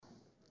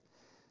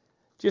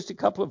Just a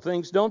couple of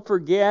things. Don't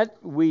forget,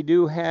 we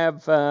do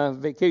have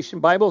Vacation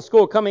Bible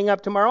School coming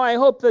up tomorrow. I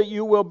hope that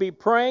you will be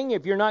praying.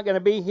 If you're not going to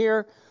be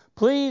here,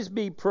 please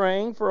be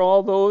praying for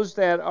all those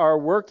that are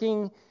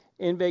working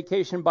in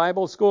Vacation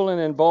Bible School and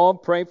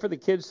involved. Pray for the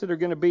kids that are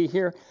going to be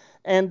here.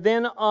 And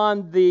then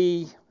on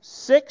the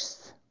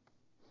 6th,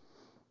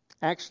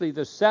 actually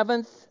the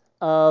 7th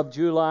of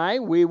July,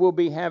 we will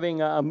be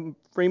having a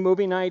free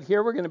movie night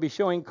here. We're going to be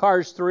showing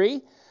Cars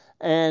 3.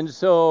 And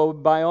so,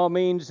 by all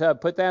means,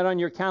 put that on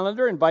your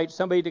calendar. Invite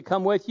somebody to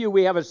come with you.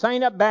 We have a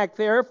sign-up back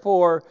there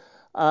for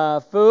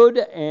food,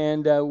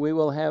 and we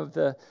will have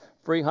the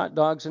free hot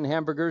dogs and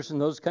hamburgers and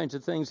those kinds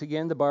of things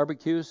again, the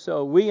barbecue.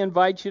 So we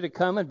invite you to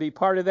come and be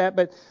part of that.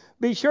 But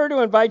be sure to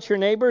invite your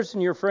neighbors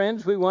and your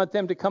friends. We want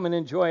them to come and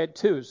enjoy it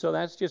too. So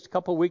that's just a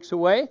couple weeks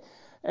away,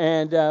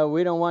 and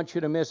we don't want you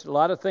to miss it. A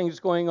lot of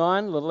things going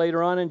on. A little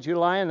later on in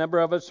July, a number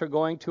of us are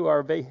going to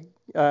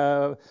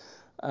our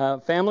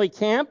family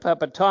camp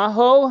up at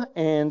Tahoe,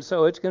 and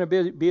so it's going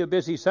to be a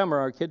busy summer.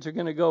 Our kids are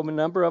going to go, a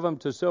number of them,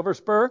 to Silver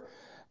Spur,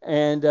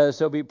 and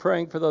so be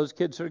praying for those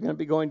kids who are going to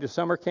be going to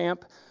summer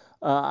camp.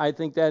 I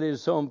think that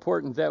is so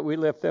important that we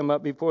lift them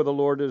up before the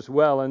Lord as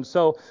well. And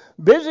so,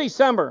 busy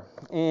summer,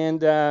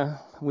 and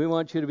we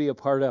want you to be a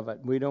part of it.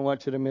 We don't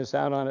want you to miss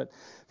out on it.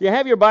 If you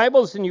have your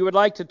Bibles and you would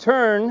like to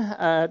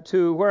turn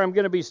to where I'm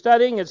going to be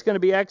studying, it's going to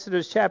be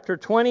Exodus chapter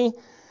 20,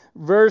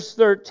 verse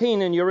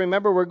 13, and you'll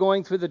remember we're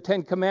going through the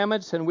Ten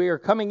Commandments, and we are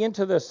coming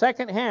into the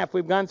second half.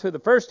 We've gone through the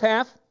first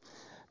half,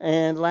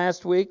 and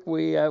last week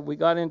we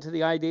got into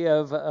the idea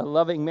of a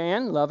loving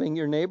man, loving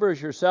your neighbor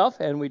as yourself,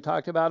 and we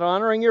talked about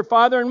honoring your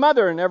father and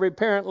mother, and every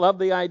parent loved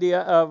the idea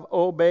of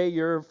obey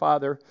your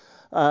father.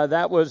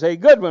 That was a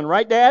good one,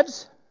 right,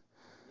 dads?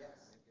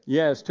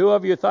 Yes, two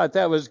of you thought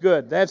that was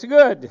good. That's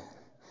good.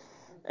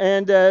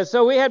 And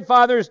so we had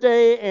Father's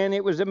Day, and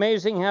it was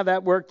amazing how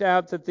that worked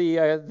out, that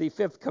the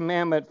fifth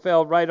commandment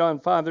fell right on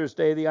Father's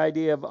Day, the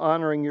idea of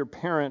honoring your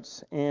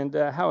parents, and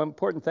how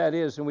important that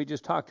is. And we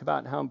just talked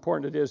about how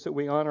important it is that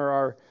we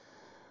honor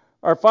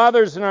our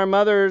fathers and our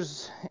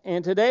mothers.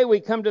 And today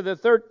we come to the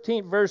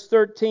 13th, verse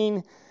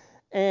 13,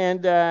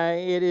 and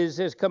it is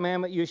this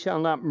commandment, you shall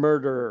not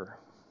murder.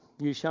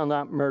 You shall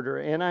not murder.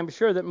 And I'm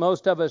sure that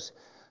most of us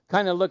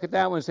kind of look at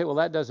that one and say, well,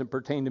 that doesn't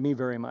pertain to me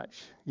very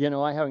much. You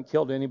know, I haven't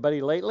killed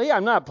anybody lately.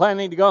 I'm not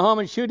planning to go home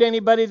and shoot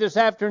anybody this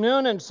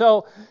afternoon, and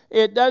so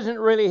it doesn't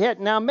really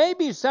hit. Now,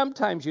 maybe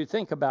sometimes you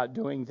think about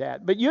doing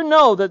that, but you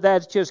know that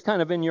that's just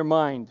kind of in your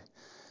mind,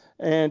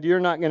 and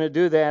you're not going to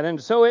do that.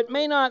 And so it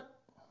may not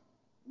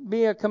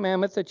be a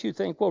commandment that you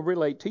think will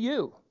relate to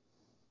you.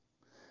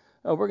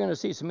 We're going to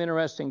see some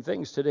interesting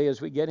things today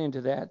as we get into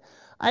that.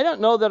 I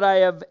don't know that I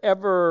have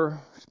ever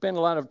spent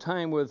a lot of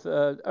time with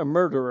a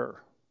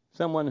murderer.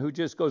 Someone who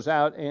just goes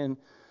out and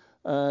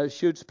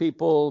shoots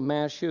people,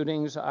 mass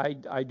shootings.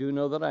 I do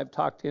know that I've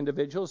talked to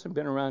individuals and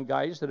been around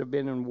guys that have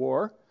been in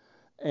war,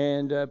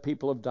 and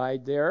people have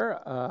died there.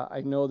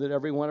 I know that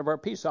every one of our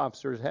peace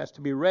officers has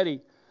to be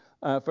ready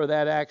for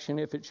that action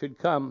if it should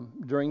come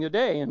during the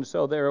day, and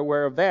so they're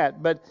aware of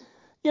that. But,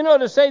 you know,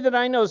 to say that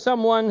I know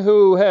someone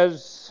who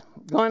has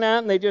gone out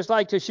and they just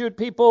like to shoot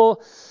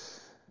people,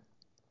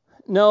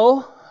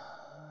 no.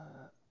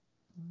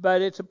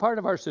 But it's a part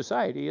of our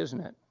society,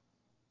 isn't it?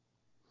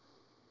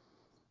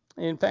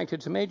 In fact,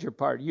 it's a major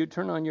part. You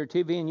turn on your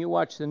TV and you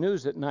watch the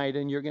news at night,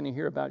 and you're going to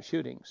hear about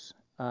shootings.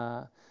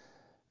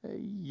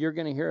 You're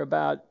going to hear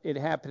about it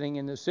happening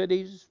in the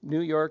cities,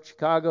 New York,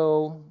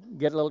 Chicago.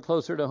 Get a little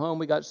closer to home,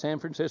 we got San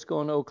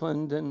Francisco and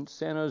Oakland and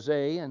San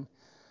Jose.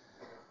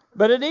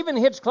 But it even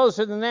hits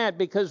closer than that,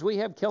 because we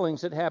have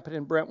killings that happen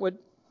in Brentwood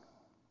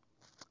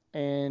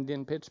and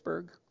in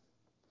Pittsburgh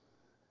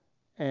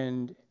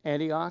and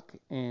Antioch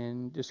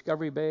and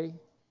Discovery Bay.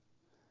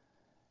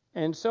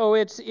 And so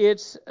it's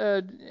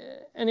an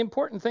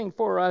important thing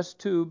for us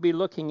to be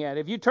looking at.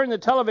 If you turn the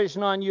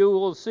television on, you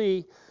will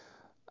see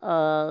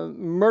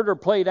murder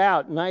played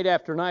out night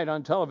after night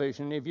on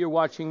television. If you're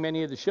watching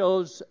many of the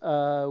shows,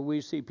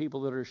 we see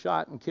people that are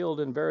shot and killed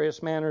in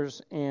various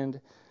manners, and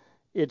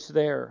it's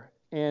there.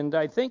 And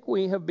I think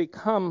we have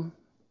become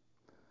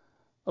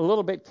a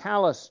little bit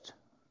calloused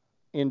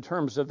in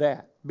terms of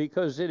that,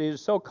 because it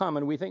is so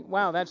common. We think,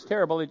 wow, that's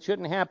terrible, it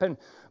shouldn't happen.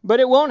 But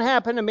it won't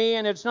happen to me,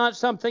 and it's not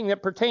something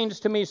that pertains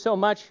to me so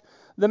much.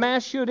 The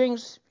mass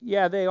shootings,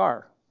 yeah, they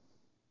are.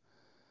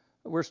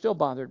 We're still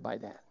bothered by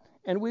that.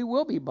 And we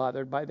will be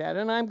bothered by that,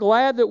 and I'm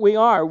glad that we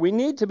are. We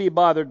need to be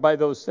bothered by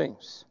those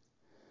things.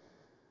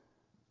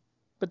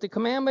 But the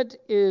commandment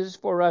is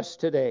for us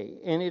today,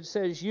 and it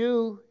says,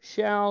 you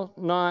shall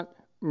not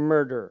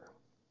murder.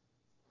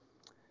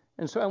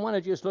 And so I want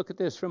to just look at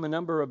this from a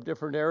number of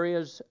different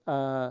areas.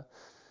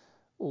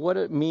 What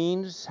it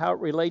means, how it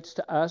relates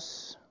to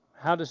us,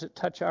 how does it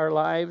touch our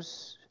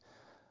lives,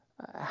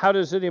 how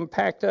does it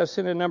impact us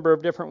in a number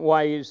of different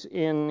ways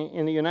in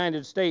the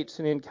United States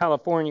and in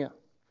California.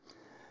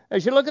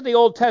 As you look at the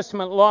Old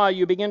Testament law,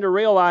 you begin to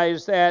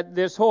realize that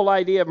this whole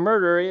idea of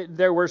murder,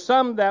 there were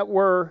some that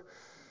were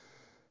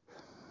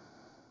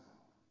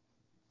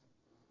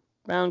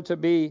found to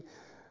be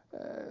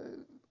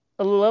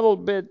a little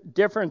bit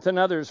different than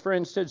others. For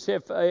instance,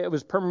 if it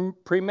was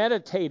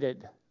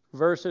premeditated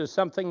versus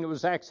something that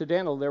was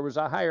accidental, there was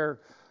a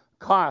higher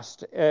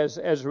cost as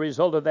a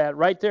result of that.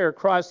 Right there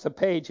across the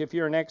page, if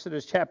you're in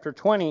Exodus chapter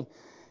 20,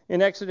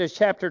 in Exodus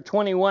chapter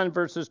 21,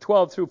 verses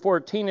 12 through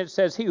 14, it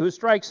says, "He who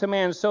strikes a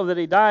man so that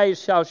he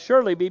dies shall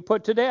surely be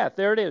put to death."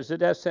 There it is, the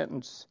death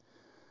sentence.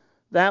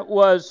 That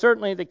was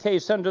certainly the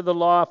case under the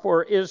law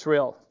for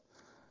Israel.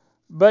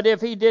 But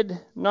if he did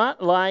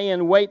not lie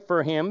in wait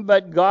for him,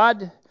 but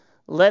God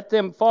let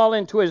them fall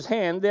into his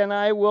hand, then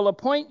I will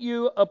appoint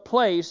you a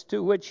place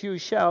to which you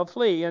shall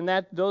flee. And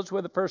those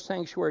were the first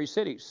sanctuary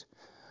cities.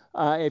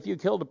 If you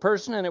killed a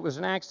person and it was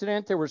an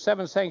accident, there were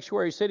 7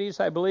 sanctuary cities,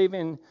 I believe,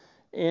 in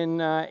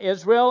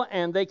Israel,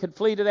 and they could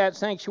flee to that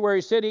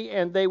sanctuary city,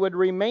 and they would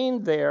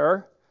remain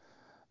there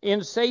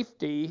in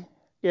safety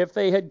if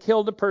they had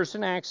killed a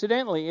person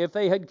accidentally. If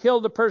they had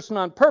killed a person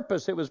on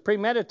purpose, it was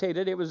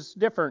premeditated, it was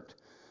different.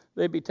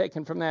 They'd be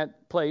taken from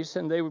that place,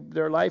 and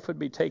their life would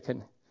be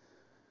taken.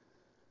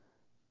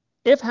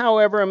 If,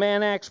 however, a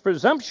man acts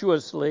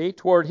presumptuously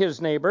toward his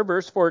neighbor,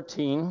 verse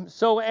 14,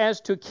 so as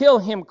to kill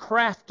him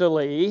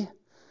craftily,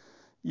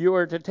 you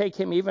are to take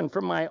him even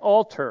from my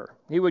altar.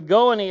 He would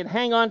go and he'd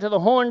hang on to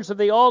the horns of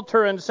the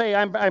altar and say,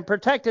 I'm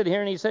protected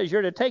here. And he says,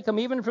 you're to take him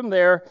even from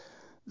there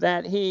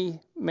that he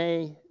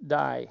may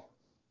die.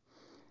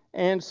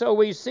 And so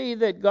we see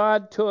that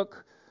God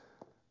took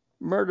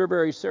murder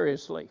very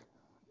seriously.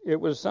 It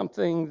was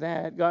something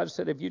that God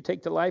said, if you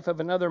take the life of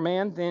another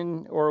man,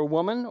 then, or a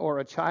woman, or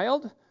a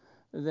child,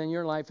 then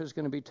your life is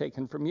going to be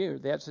taken from you.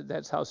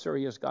 That's how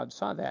serious God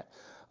saw that.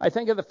 I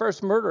think of the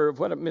first murder, of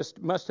what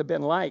it must have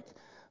been like.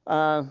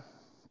 Of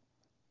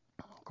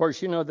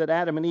course, you know that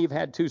Adam and Eve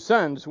had 2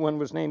 sons. One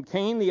was named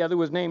Cain, the other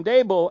was named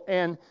Abel.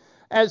 And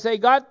as they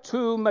got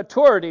to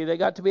maturity, they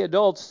got to be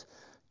adults,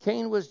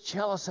 Cain was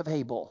jealous of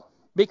Abel.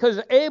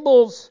 Because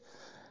Abel's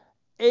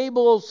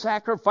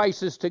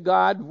sacrifices to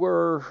God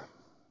were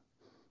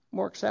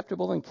more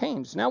acceptable than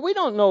Cain's. Now, we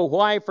don't know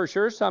why for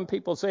sure. Some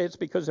people say it's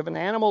because of an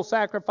animal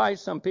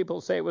sacrifice. Some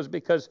people say it was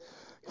because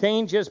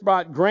Cain just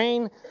brought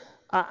grain.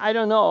 I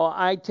don't know.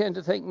 I tend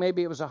to think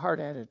maybe it was a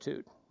heart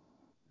attitude,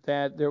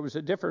 that there was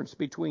a difference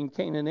between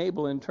Cain and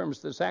Abel in terms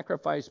of the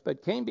sacrifice.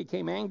 But Cain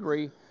became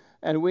angry,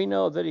 and we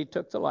know that he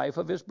took the life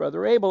of his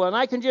brother Abel. And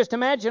I can just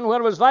imagine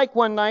what it was like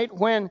one night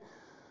when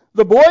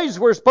the boys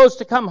were supposed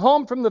to come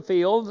home from the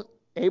field,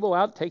 Abel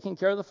out taking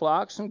care of the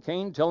flocks and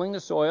Cain tilling the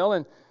soil,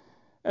 and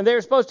they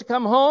were supposed to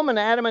come home, and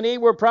Adam and Eve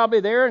were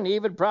probably there, and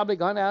Eve had probably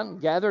gone out and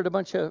gathered a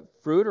bunch of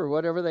fruit or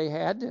whatever they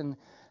had,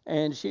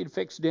 and she'd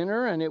fixed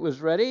dinner, and it was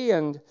ready,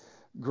 and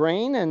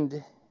grain,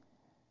 and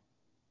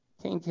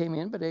Cain came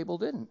in, but Abel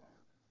didn't.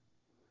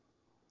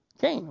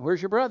 Cain,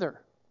 where's your brother?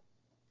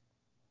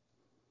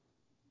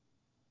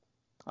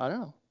 I don't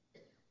know.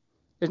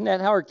 Isn't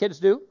that how our kids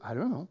do? I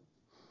don't know.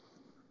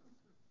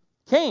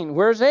 Cain,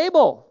 where's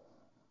Abel?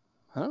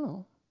 I don't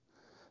know.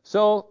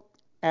 So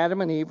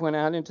Adam and Eve went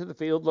out into the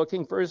field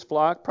looking for his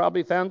flock,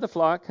 probably found the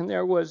flock, and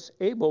there was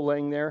Abel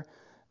laying there.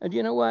 And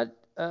you know what?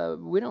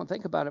 We don't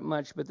think about it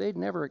much, but they'd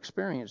never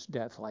experienced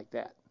death like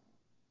that.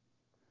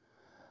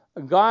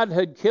 God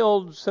had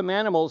killed some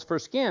animals for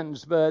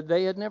skins, but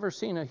they had never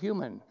seen a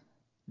human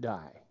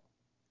die.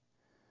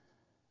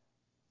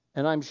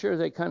 And I'm sure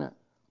they kind of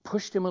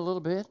pushed him a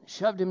little bit,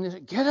 shoved him, and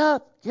said, get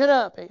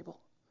up, Abel.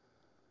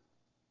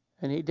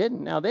 And he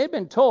didn't. Now, they'd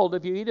been told,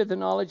 if you eat of the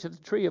knowledge of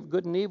the tree of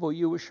good and evil,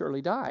 you will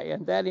surely die.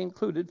 And that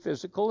included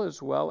physical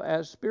as well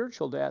as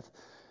spiritual death.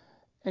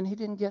 And he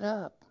didn't get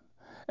up.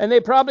 And they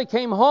probably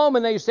came home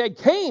and they said,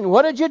 Cain,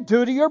 what did you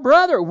do to your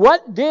brother?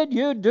 What did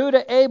you do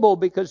to Abel?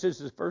 Because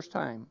this is the first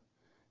time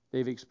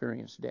they've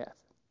experienced death.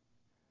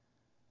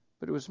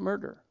 But it was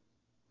murder.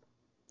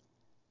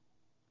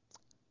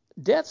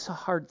 Death's a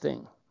hard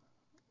thing.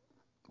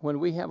 When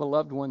we have a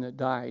loved one that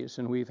dies,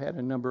 and we've had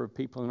a number of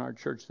people in our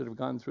church that have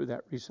gone through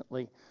that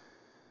recently,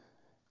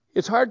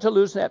 it's hard to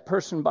lose that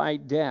person by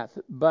death,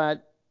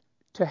 but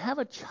to have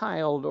a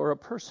child or a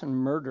person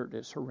murdered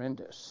is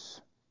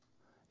horrendous.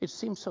 It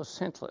seems so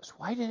senseless.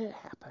 Why did it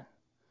happen?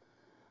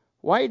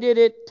 Why did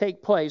it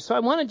take place? So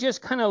I want to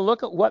just kind of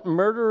look at what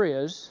murder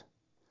is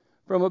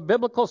from a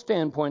biblical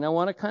standpoint. I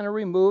want to kind of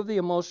remove the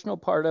emotional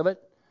part of it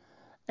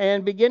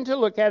and begin to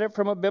look at it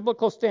from a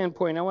biblical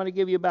standpoint. I want to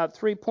give you about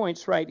 3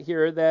 points right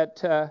here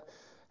that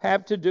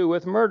have to do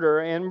with murder.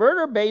 And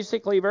murder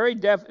basically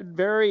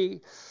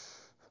very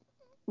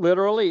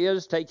literally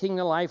is taking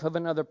the life of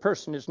another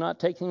person. It's not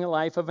taking the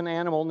life of an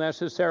animal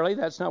necessarily.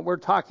 That's not what we're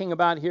talking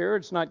about here.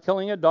 It's not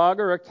killing a dog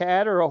or a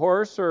cat or a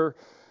horse or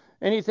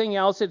anything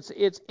else.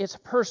 It's a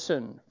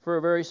person for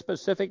a very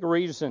specific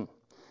reason.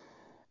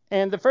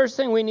 And the first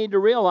thing we need to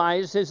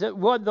realize is that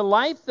what the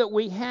life that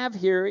we have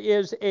here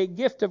is a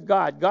gift of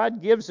God.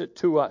 God gives it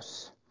to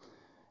us.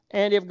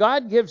 And if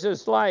God gives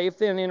us life,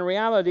 then in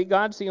reality,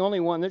 God's the only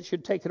one that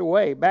should take it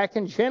away. Back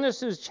in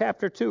Genesis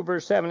chapter 2,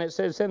 verse 7, it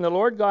says, And the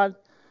Lord God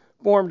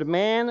formed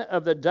man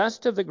of the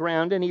dust of the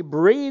ground, and he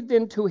breathed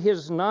into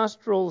his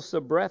nostrils the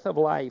breath of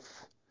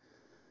life.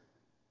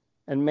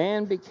 And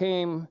man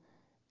became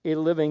a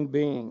living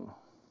being.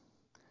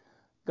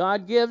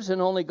 God gives,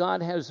 and only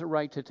God has the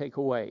right to take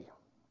away.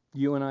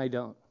 You and I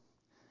don't.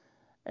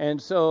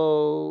 And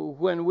so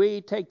when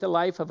we take the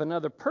life of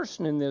another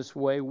person in this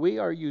way, we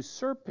are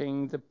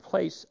usurping the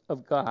place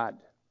of God.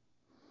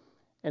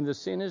 And the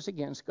sin is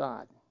against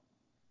God.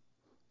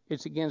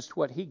 It's against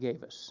what He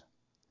gave us.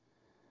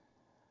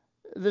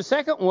 The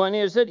second one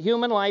is that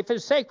human life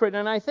is sacred,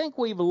 and I think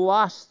we've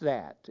lost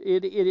that.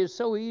 It is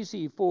so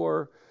easy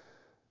for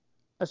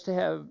us to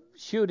have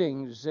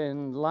shootings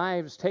and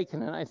lives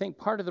taken, and I think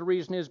part of the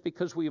reason is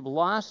because we've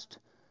lost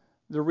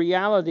the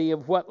reality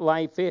of what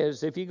life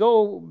is. If you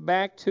go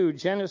back to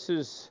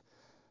Genesis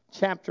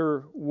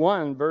chapter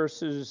 1,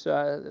 verse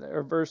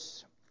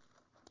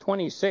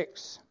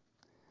 26,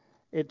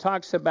 it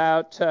talks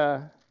about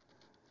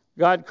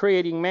God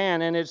creating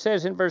man, and it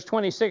says in verse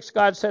 26,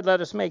 God said,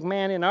 "Let us make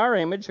man in our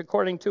image,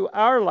 according to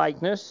our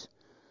likeness,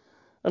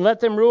 and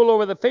let them rule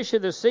over the fish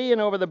of the sea, and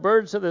over the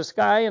birds of the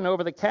sky, and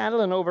over the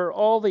cattle, and over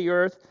all the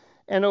earth,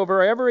 and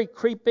over every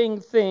creeping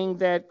thing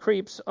that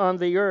creeps on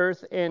the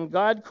earth." And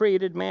God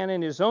created man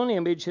in His own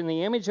image. In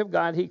the image of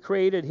God, He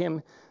created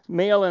him,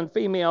 male and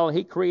female,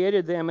 He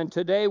created them. And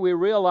today we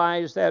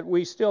realize that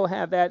we still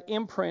have that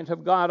imprint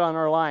of God on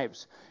our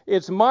lives.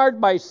 It's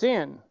marred by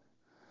sin,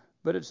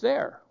 but it's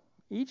there.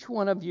 Each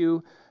one of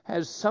you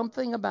has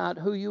something about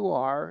who you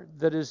are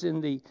that is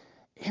in the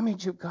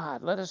image of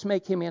God. Let us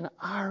make him in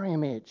our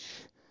image.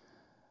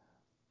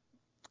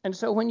 And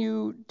so when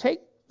you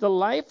take the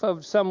life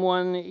of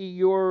someone,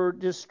 you're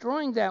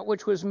destroying that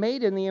which was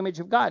made in the image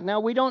of God. Now,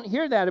 we don't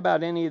hear that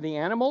about any of the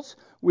animals.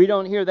 We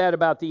don't hear that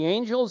about the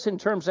angels in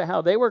terms of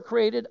how they were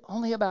created,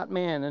 only about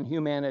man and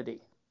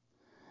humanity.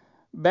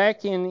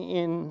 Back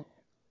in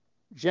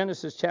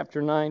Genesis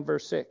chapter 9,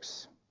 verse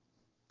 6,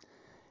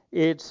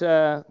 it's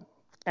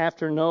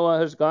after Noah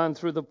has gone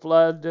through the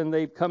flood and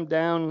they've come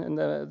down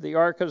and the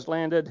ark has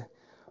landed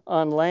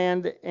on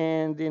land.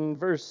 And in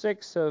verse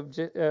 6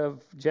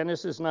 of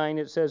Genesis 9,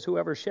 it says,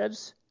 "Whoever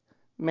sheds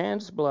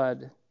man's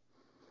blood,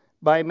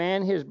 by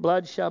man his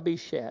blood shall be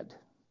shed."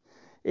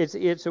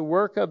 It's a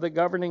work of the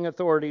governing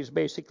authorities,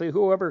 basically.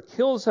 Whoever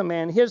kills a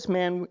man, his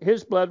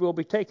blood will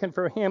be taken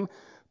for him.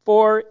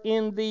 For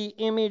in the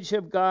image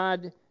of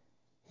God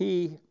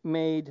He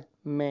made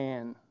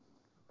man.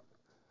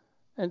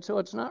 And so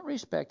it's not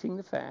respecting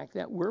the fact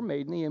that we're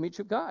made in the image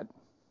of God,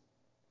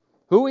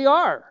 who we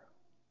are.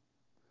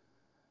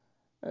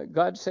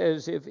 God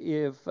says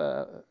if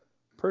a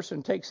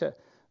person takes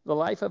the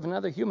life of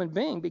another human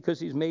being because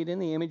he's made in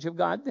the image of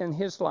God, then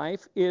his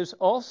life is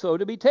also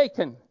to be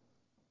taken.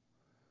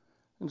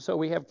 And so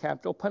we have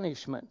capital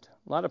punishment.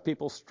 A lot of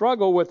people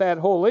struggle with that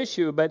whole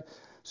issue, but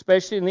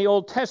especially in the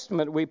Old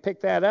Testament, we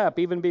pick that up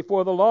even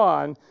before the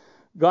law. And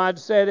God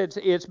said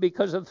it's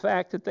because of the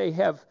fact that they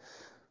have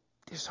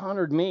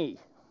dishonored me.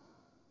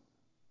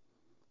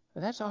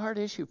 And that's a hard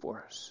issue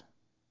for us.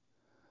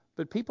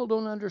 But people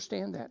don't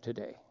understand that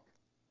today.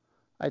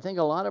 I think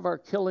a lot of our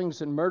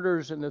killings and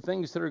murders and the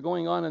things that are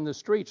going on in the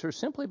streets are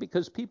simply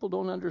because people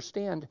don't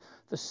understand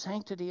the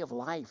sanctity of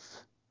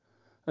life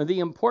and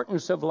the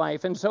importance of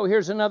life. And so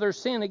here's another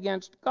sin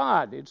against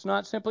God. It's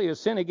not simply a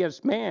sin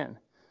against man,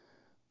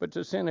 but it's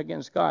a sin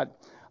against God.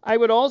 I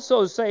would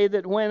also say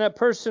that when a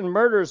person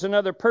murders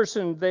another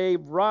person, they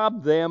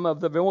rob them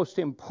of the most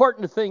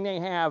important thing they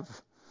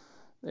have.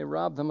 They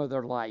rob them of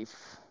their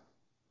life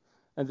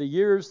and the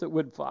years that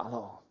would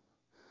follow.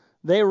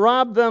 They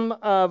rob them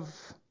of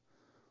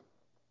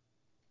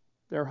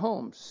their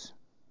homes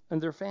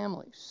and their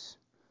families,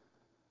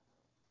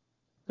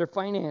 their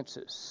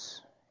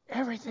finances.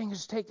 Everything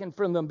is taken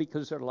from them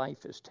because their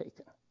life is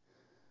taken.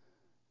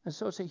 And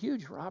so it's a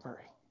huge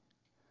robbery.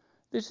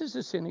 This is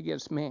a sin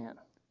against man.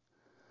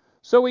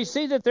 So we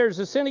see that there's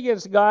a sin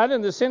against God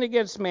and the sin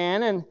against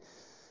man, and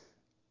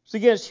it's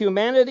against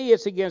humanity,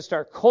 it's against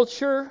our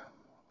culture.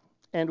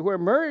 And where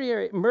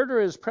murder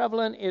is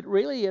prevalent, it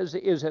really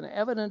is an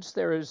evidence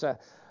there is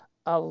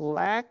a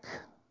lack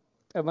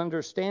of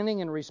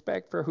understanding and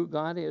respect for who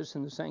God is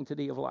and the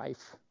sanctity of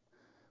life.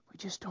 We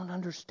just don't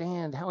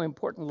understand how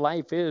important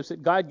life is,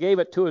 that God gave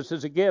it to us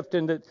as a gift,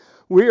 and that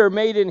we are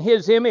made in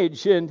His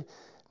image. And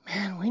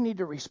man, we need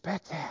to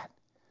respect that.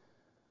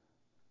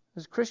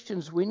 As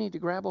Christians, we need to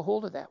grab a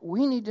hold of that.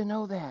 We need to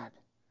know that.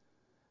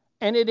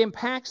 And it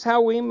impacts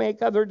how we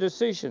make other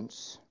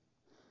decisions.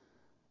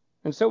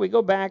 And so we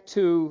go back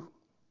to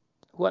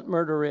what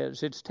murder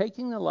is. It's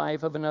taking the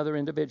life of another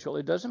individual.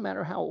 It doesn't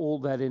matter how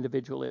old that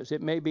individual is.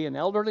 It may be an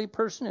elderly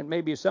person. It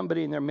may be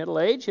somebody in their middle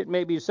age. It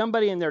may be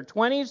somebody in their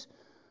 20s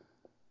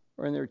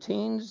or in their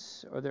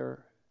teens or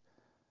their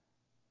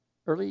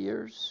early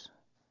years.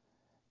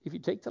 If you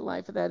take the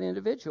life of that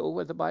individual,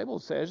 what the Bible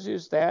says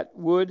is that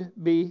would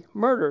be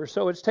murder.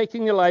 So it's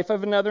taking the life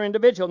of another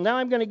individual. Now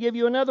I'm going to give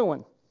you another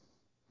one.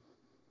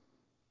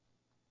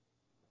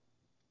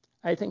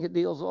 I think it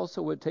deals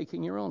also with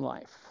taking your own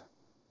life.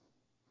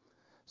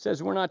 It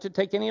says we're not to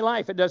take any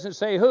life. It doesn't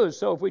say whose.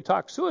 So if we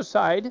talk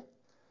suicide,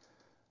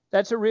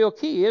 that's a real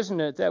key,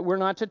 isn't it? That we're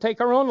not to take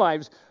our own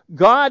lives.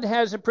 God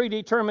has a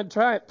predetermined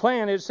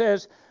plan. It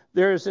says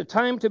There is a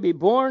time to be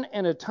born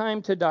and a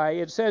time to die.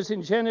 It says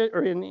in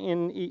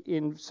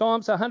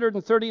Psalms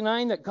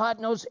 139 that God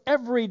knows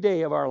every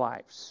day of our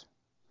lives.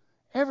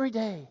 Every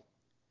day.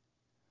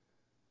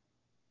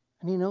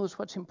 And He knows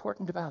what's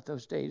important about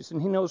those days.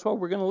 And He knows what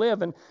we're going to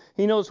live. And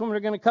He knows when we're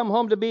going to come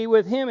home to be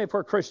with Him if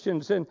we're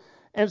Christians.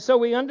 And so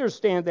we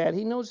understand that.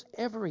 He knows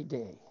every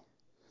day.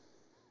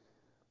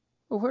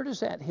 Well, where does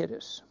that hit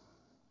us?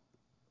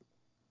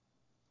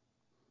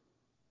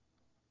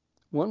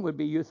 One would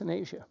be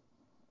euthanasia.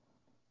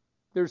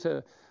 There's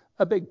a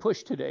big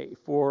push today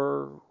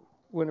for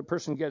when a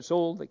person gets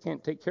old, they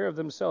can't take care of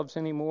themselves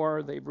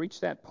anymore. They've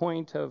reached that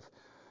point of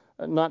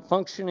not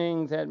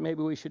functioning, that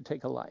maybe we should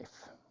take a life.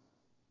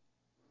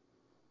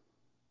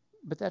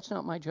 But that's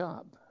not my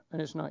job,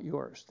 and it's not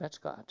yours. That's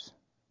God's.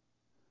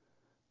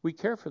 We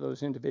care for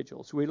those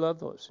individuals. We love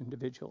those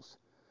individuals.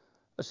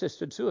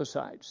 Assisted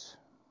suicides,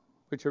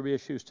 which are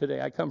issues today.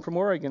 I come from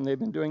Oregon. They've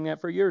been doing that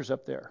for years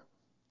up there.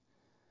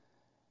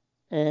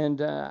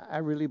 And I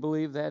really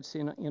believe that's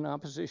in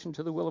opposition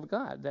to the will of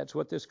God. That's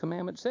what this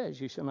commandment says.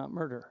 You shall not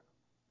murder.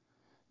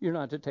 You're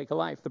not to take a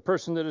life. The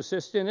person that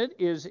assists in it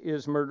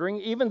is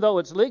murdering, even though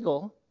it's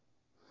legal.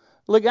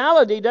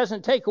 Legality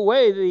doesn't take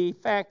away the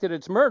fact that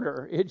it's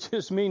murder. It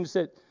just means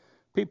that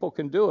people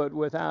can do it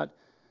without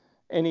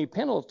any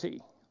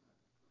penalty.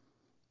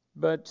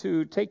 But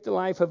to take the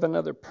life of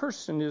another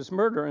person is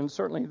murder, and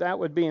certainly that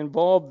would be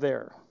involved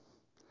there.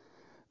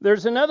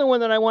 There's another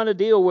one that I want to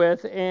deal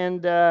with,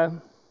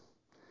 and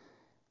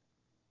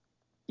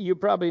you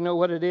probably know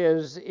what it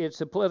is. It's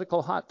a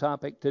political hot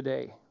topic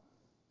today.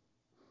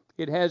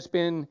 It has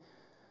been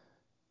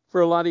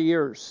for a lot of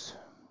years,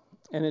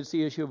 and it's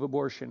the issue of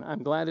abortion.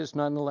 I'm glad it's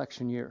not an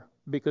election year,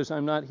 because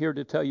I'm not here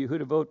to tell you who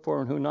to vote for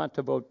and who not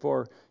to vote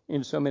for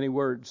in so many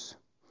words.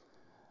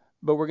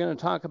 But we're going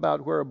to talk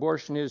about where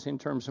abortion is in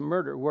terms of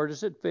murder. Where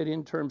does it fit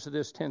in terms of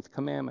this 10th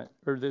commandment,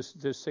 or this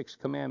 6th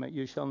commandment,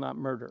 you shall not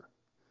murder?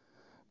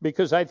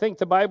 Because I think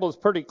the Bible is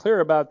pretty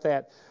clear about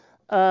that.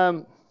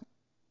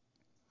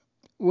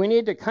 We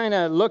need to kind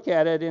of look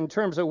at it in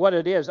terms of what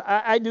it is.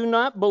 I do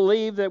not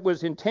believe that it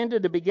was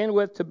intended to begin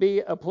with to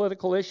be a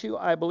political issue.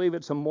 I believe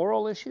it's a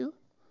moral issue.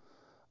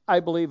 I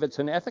believe it's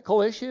an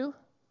ethical issue.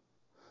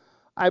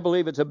 I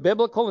believe it's a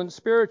biblical and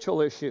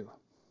spiritual issue.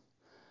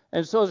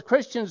 And so as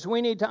Christians,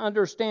 we need to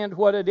understand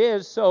what it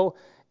is so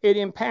it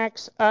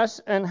impacts us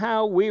and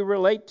how we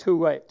relate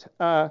to it.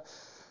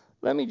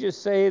 Let me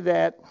just say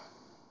that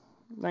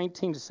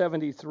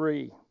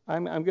 1973,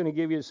 I'm going to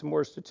give you some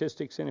more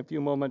statistics in a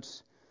few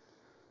moments.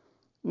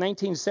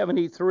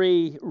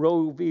 1973,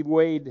 Roe v.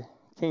 Wade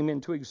came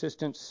into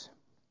existence.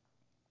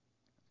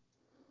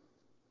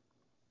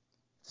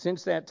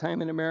 Since that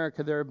time in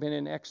America, there have been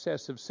in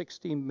excess of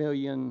 60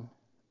 million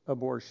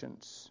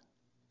abortions.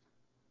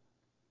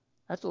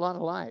 That's a lot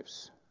of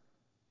lives.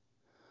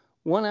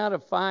 1 out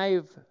of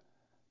 5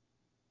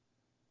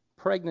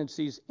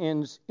 pregnancies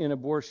ends in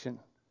abortion.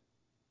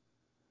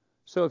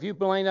 So if you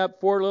line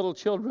up 4 little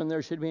children,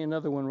 there should be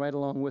another one right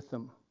along with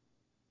them.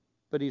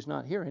 But he's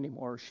not here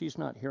anymore. She's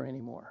not here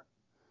anymore.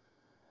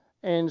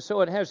 And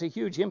so it has a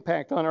huge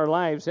impact on our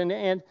lives.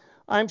 And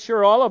I'm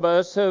sure all of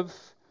us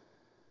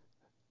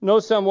know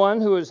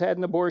someone who has had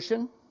an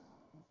abortion.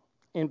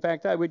 In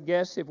fact, I would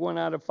guess if 1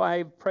 out of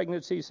 5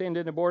 pregnancies end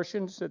in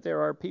abortions, that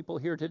there are people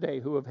here today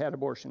who have had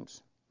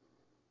abortions.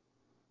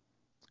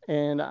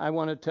 And I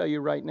want to tell you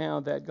right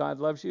now that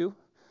God loves you,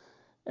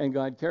 and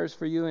God cares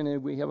for you,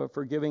 and we have a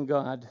forgiving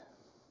God.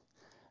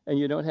 And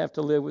you don't have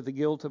to live with the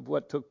guilt of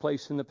what took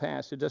place in the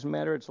past. It doesn't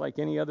matter. It's like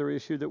any other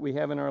issue that we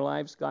have in our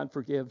lives. God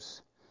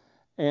forgives.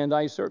 And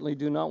I certainly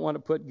do not want to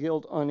put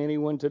guilt on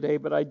anyone today,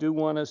 but I do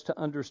want us to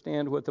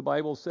understand what the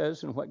Bible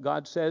says and what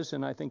God says,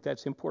 and I think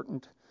that's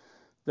important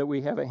that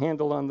we have a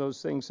handle on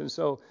those things. And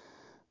so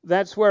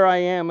that's where I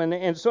am.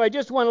 And so I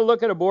just want to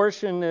look at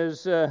abortion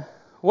as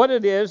what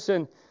it is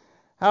and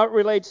how it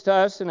relates to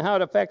us and how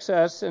it affects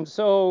us. And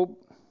so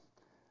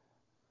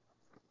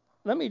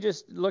let me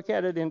just look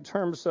at it in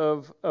terms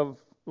of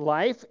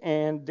life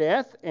and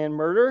death and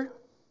murder.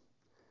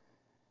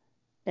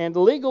 And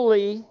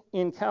legally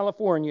in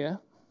California,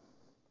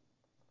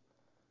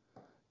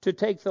 to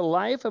take the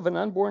life of an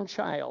unborn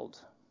child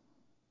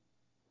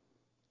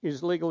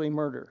is legally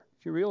murder.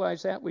 Do you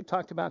realize that? We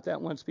talked about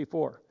that once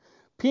before.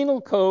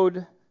 Penal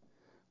Code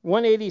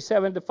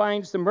 187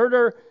 defines the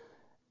murder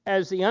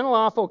as the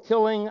unlawful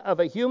killing of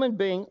a human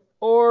being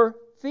or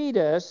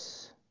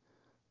fetus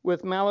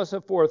with malice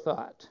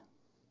aforethought.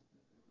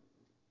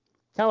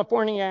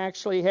 California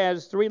actually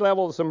has 3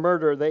 levels of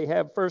murder. They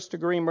have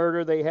first-degree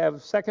murder, they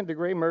have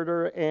second-degree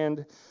murder,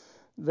 and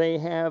they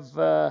have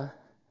the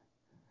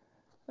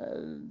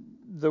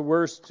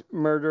worst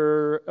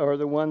murder, or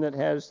the one that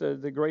has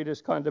the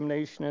greatest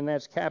condemnation, and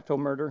that's capital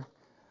murder.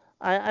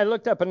 I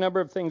looked up a number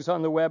of things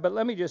on the web, but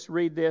let me just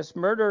read this.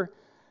 Murder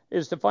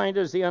is defined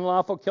as the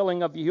unlawful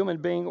killing of a human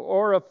being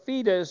or a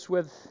fetus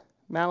with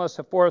malice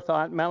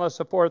aforethought. Malice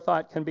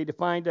aforethought can be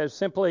defined as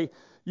simply,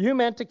 you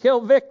meant to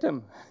kill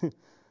victim.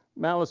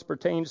 Malice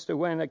pertains to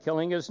when a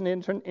killing is an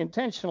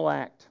intentional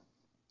act.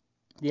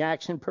 The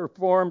action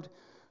performed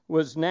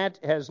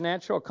has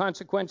natural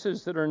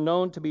consequences that are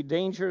known to be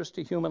dangerous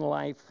to human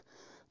life.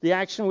 The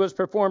action was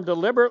performed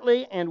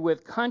deliberately and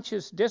with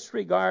conscious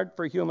disregard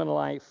for human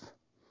life.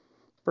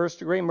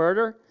 First-degree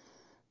murder.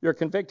 You're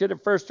convicted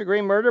of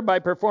first-degree murder by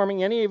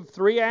performing any of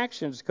three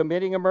actions: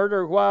 committing a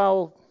murder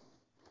while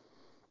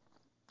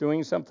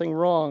doing something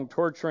wrong,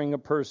 torturing a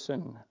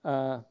person,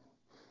 a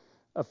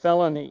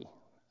felony.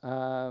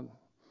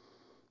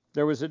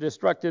 There was a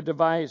destructive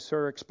device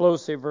or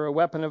explosive or a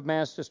weapon of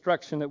mass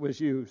destruction that was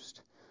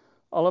used.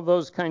 All of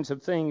those kinds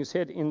of things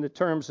hit in the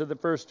terms of the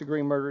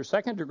first-degree murder.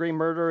 Second-degree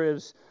murder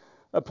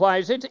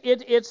applies.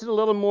 It's a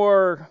little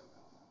more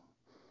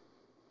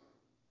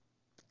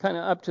kind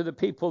of up to the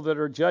people that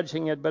are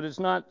judging it, but it's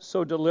not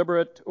so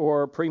deliberate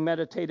or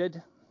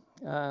premeditated,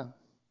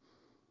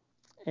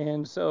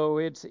 and so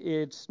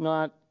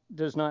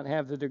does not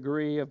have the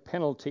degree of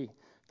penalty.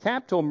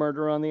 Capital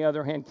murder, on the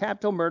other hand,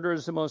 capital murder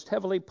is the most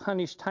heavily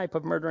punished type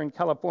of murder in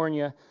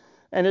California,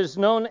 and is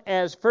known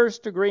as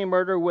first-degree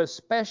murder with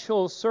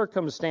special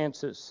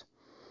circumstances.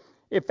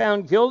 If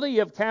found guilty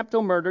of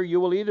capital murder, you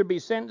will either be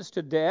sentenced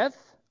to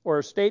death or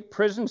a state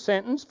prison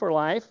sentence for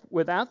life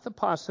without the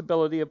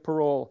possibility of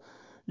parole.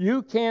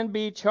 You can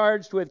be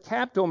charged with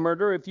capital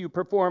murder if you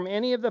perform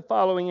any of the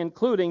following,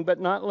 including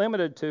but not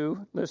limited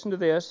to, listen to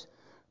this,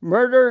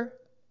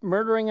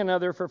 murdering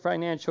another for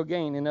financial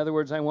gain. In other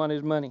words, I want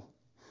his money.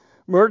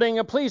 Murdering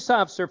a police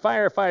officer,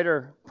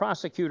 firefighter,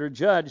 prosecutor,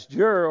 judge,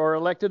 juror, or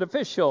elected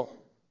official.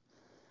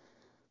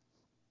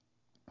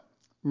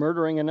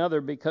 Murdering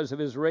another because of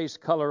his race,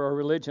 color, or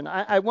religion.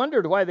 I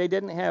wondered why they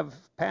didn't have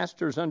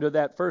pastors under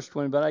that first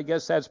one, but I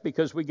guess that's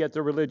because we get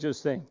the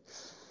religious thing.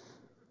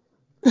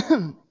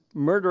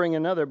 Murdering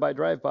another by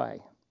drive-by.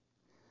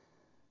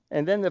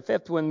 And then the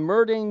fifth one,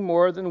 murdering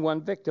more than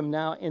one victim.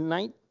 Now,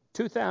 in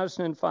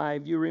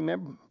 2005, you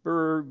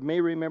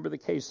may remember the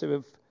case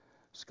of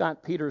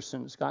Scott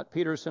Peterson. Scott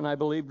Peterson, I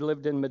believe,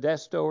 lived in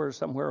Modesto or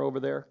somewhere over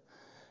there.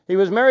 He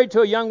was married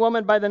to a young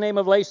woman by the name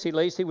of Lacey.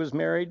 Lacey was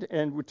married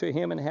to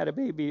him and had a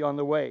baby on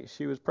the way.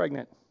 She was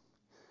pregnant.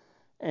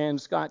 And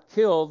Scott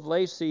killed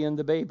Lacey and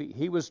the baby.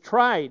 He was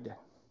tried.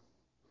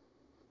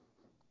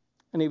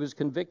 And he was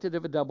convicted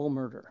of a double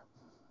murder.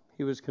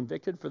 He was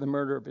convicted for the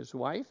murder of his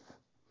wife,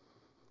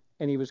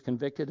 and he was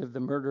convicted of the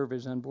murder of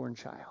his unborn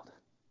child.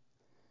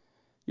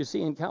 You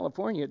see, in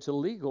California, it's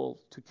illegal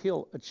to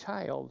kill a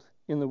child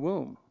in the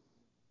womb,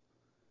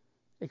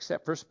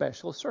 except for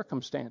special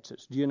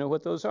circumstances. Do you know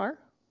what those are?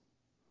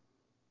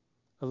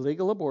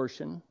 Illegal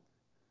abortion,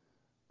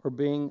 or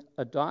being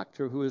a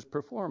doctor who is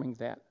performing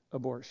that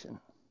abortion.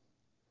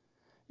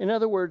 In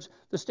other words,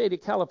 the state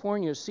of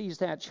California sees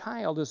that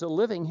child as a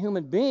living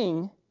human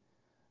being,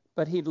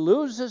 but he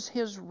loses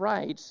his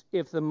rights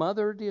if the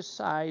mother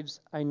decides,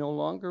 I no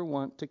longer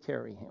want to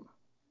carry him.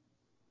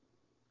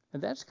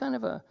 And that's kind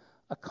of a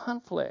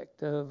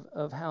conflict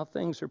of how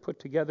things are put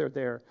together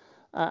there.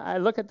 I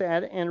look at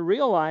that and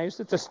realize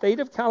that the state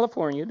of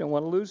California, don't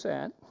want to lose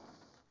that,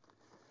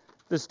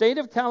 the state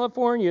of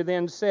California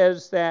then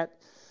says that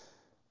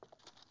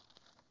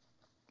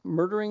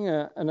murdering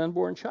an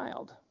unborn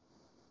child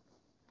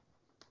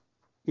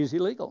is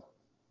illegal.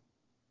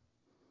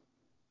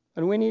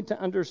 And we need to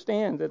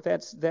understand that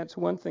that's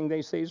one thing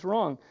they say is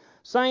wrong.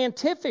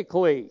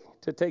 Scientifically,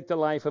 to take the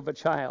life of a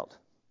child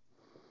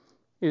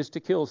is to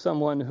kill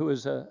someone who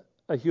is a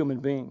human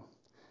being.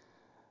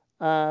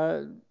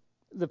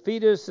 The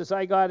fetus, the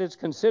zygote, is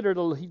considered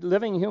a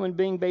living human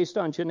being based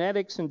on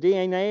genetics and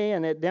DNA,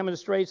 and it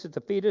demonstrates that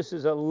the fetus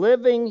is a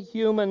living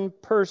human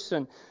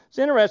person. It's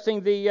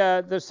interesting,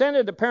 the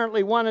Senate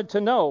apparently wanted to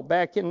know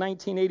back in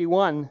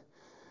 1981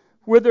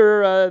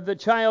 whether the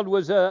child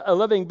was a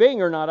living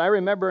being or not. I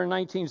remember in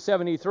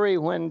 1973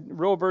 when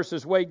Roe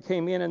versus Wade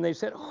came in and they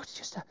said, it's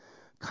just a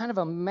kind of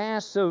a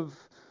mass of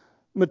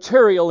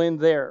material in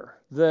there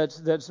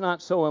that's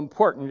not so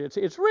important.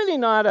 It's really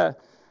not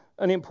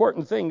an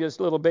important thing,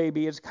 this little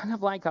baby. It's kind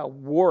of like a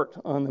wart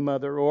on the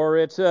mother, or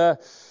it's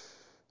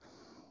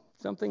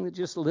something that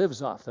just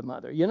lives off the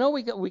mother. You know,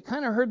 we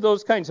kind of heard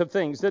those kinds of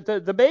things, that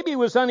the baby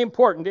was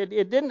unimportant.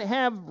 It didn't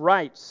have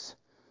rights.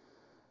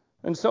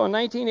 And so in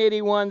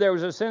 1981, there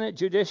was a Senate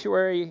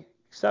Judiciary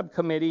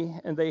Subcommittee,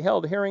 and they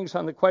held hearings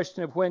on the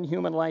question of when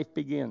human life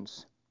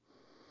begins.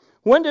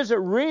 When does it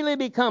really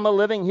become a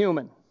living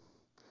human?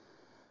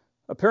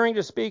 Appearing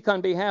to speak on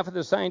behalf of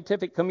the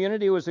scientific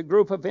community was a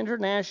group of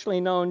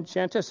internationally known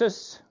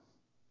geneticists.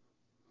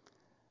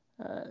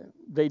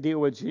 They deal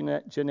with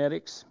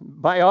genetics.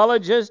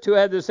 Biologists who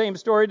had the same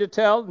story to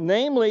tell,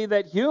 namely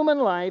that human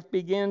life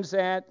begins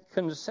at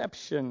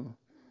conception,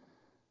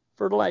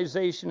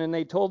 fertilization, and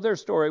they told their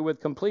story with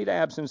complete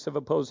absence of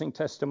opposing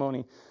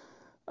testimony.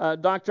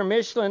 Dr.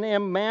 Michelin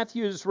M.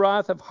 Matthews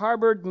Roth of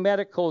Harvard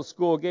Medical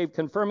School gave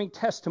confirming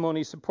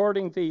testimony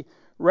supporting the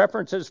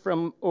references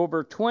from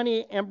over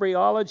 20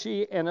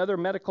 embryology and other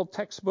medical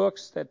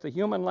textbooks that the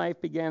human life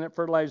began at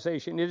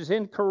fertilization. It is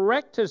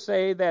incorrect to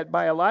say that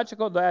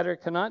biological data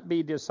cannot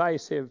be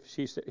decisive,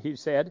 he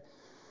said.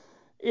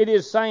 It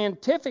is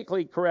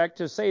scientifically correct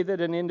to say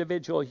that an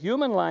individual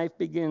human life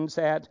begins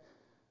at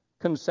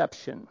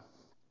conception.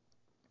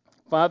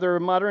 father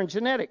of modern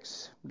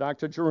genetics,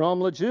 Dr.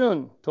 Jerome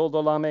Lejeune, told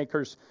the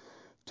lawmakers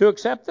to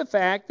accept the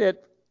fact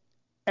that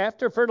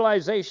after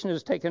fertilization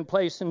has taken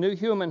place, a new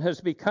human has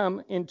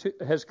come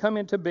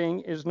into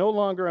being is no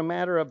longer a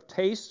matter of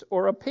taste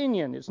or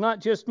opinion. It's not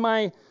just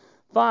my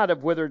thought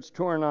of whether it's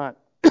true or not.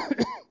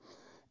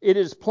 It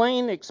is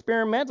plain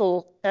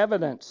experimental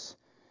evidence.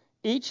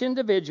 Each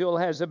individual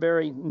has a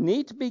very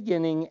neat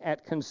beginning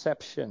at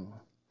conception.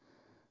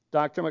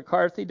 Dr.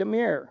 McCarthy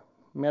DeMere,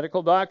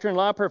 medical doctor and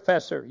law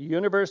professor,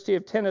 University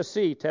of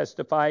Tennessee,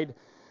 testified,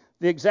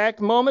 the exact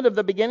moment of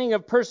the beginning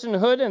of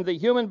personhood in the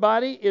human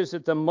body is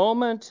at the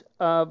moment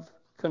of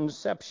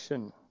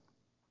conception.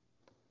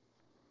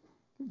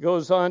 It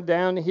goes on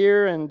down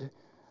here and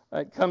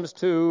it comes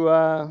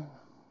to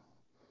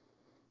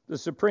the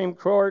Supreme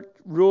Court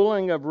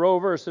ruling of Roe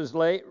versus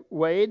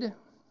Wade.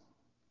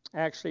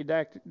 Actually,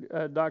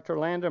 Dr.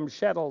 Landon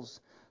Shettles,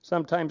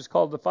 sometimes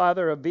called the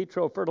father of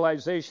vitro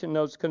fertilization,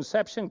 notes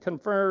conception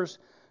confers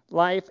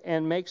life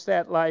and makes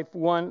that life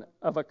one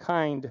of a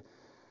kind.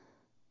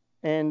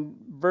 And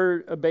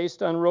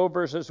based on Roe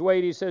versus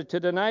Wade, he says, to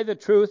deny the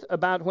truth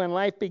about when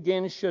life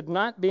begins should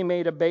not be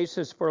made a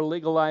basis for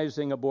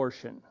legalizing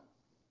abortion.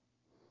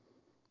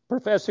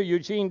 Professor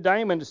Eugene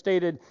Diamond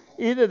stated,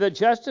 either the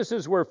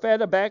justices were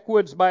fed a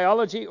backwoods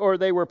biology or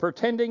they were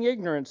pretending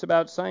ignorance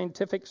about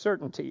scientific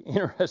certainty.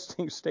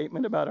 Interesting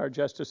statement about our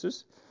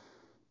justices.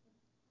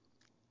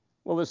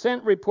 Well, the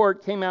Senate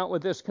report came out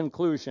with this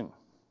conclusion.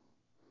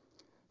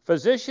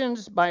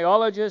 Physicians,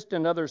 biologists,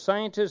 and other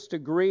scientists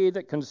agree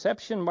that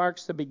conception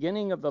marks the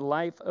beginning of the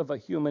life of a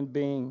human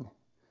being.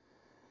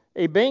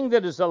 A being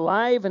that is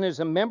alive and is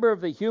a member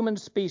of the human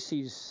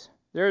species.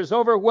 There is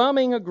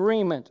overwhelming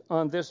agreement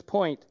on this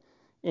point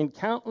in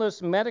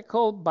countless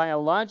medical,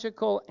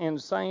 biological,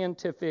 and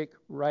scientific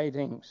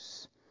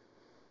writings.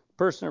 The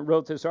person that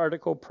wrote this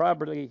article,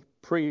 probably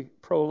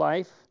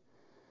pro-life,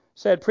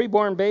 said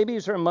preborn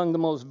babies are among the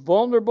most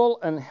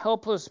vulnerable and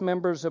helpless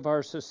members of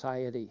our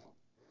society.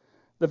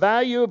 The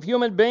value of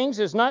human beings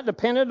is not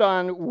dependent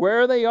on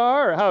where they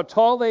are, or how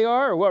tall they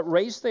are, or what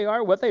race they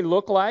are, what they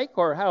look like,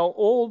 or how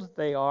old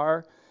they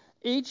are.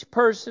 Each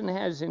person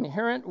has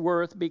inherent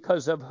worth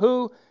because of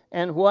who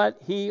and what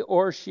he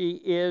or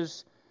she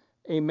is,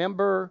 a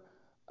member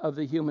of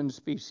the human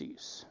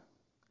species.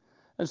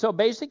 And so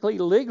basically,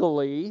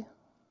 legally,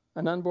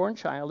 an unborn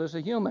child is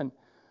a human.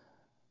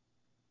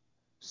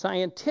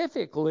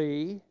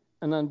 Scientifically,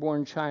 an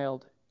unborn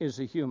child is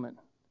a human.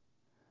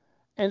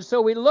 And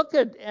so we look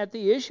at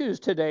the issues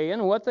today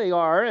and what they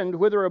are and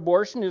whether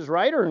abortion is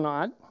right or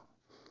not.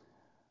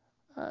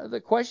 The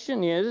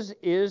question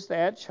is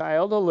that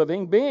child a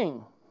living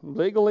being?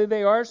 Legally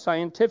they are,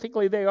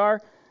 scientifically they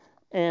are,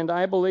 and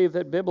I believe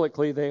that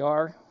biblically they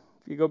are.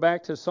 If you go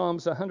back to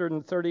Psalms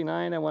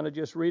 139, I want to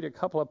just read a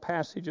couple of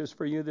passages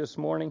for you this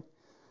morning.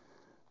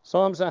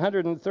 Psalms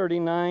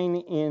 139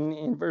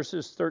 in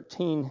verses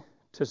 13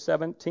 to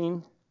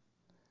 17.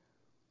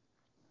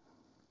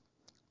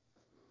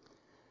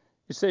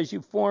 It says,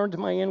 you formed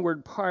my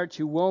inward parts,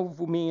 you wove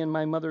me in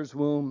my mother's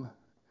womb.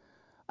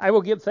 I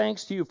will give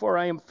thanks to you, for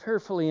I am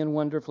fearfully and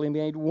wonderfully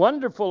made.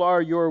 Wonderful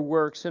are your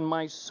works, and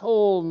my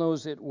soul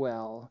knows it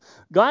well.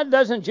 God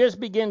doesn't just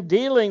begin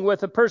dealing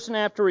with a person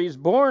after he's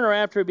born or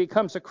after he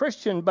becomes a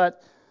Christian,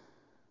 but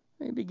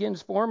he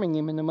begins forming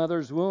him in the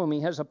mother's womb.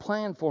 He has a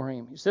plan for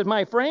him. He says,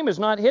 my frame is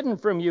not hidden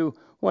from you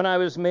when I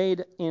was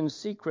made in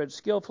secret,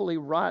 skillfully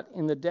wrought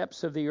in the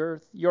depths of the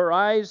earth. Your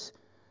eyes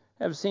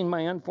have seen my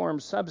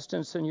unformed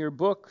substance, and your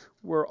book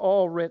were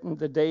all written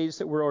the days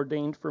that were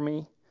ordained for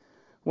me,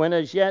 when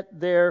as yet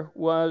there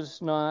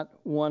was not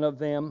one of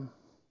them.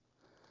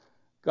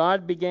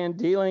 God began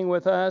dealing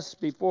with us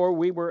before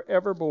we were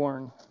ever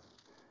born.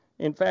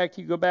 In fact,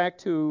 you go back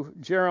to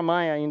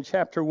Jeremiah in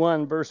chapter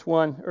 1, verse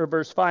 1 or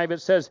verse 5,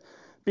 it says,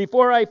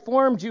 before I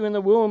formed you in the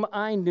womb,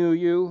 I knew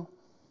you.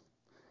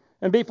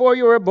 And before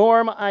you were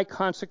born, I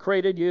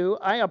consecrated you.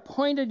 I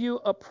appointed you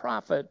a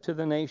prophet to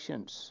the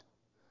nations.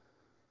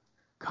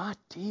 God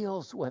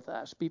deals with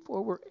us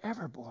before we're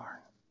ever born.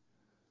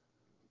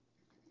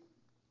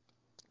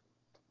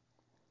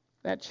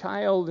 That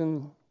child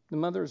in the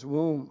mother's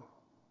womb,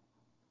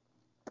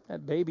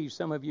 that baby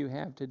some of you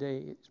have today,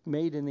 is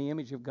made in the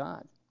image of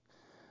God.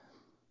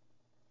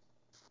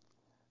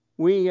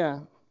 We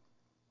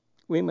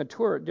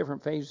mature at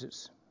different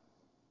phases.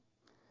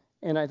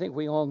 And I think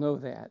we all know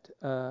that.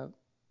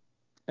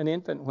 An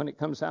infant, when it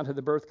comes out of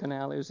the birth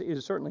canal, is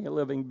certainly a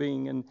living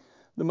being. And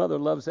the mother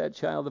loves that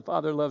child. The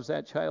father loves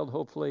that child,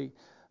 hopefully.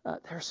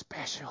 They're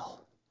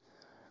special.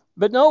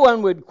 But no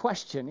one would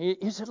question,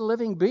 is it a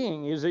living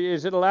being? Is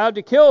it allowed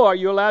to kill? Are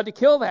you allowed to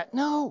kill that?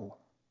 No.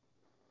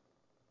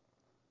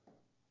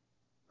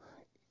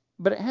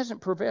 But it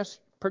hasn't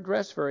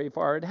progressed very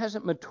far. It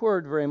hasn't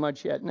matured very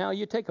much yet. Now,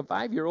 you take a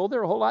 5-year-old,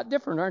 they're a whole lot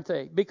different, aren't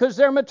they? Because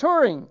they're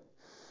maturing.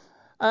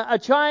 A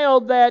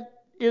child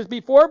that is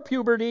before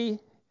puberty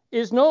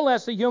is no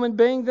less a human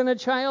being than a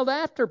child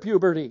after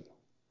puberty.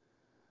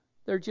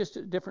 They're just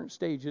at different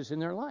stages in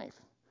their life.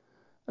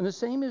 And the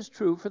same is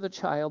true for the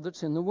child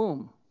that's in the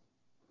womb.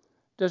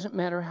 Doesn't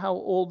matter how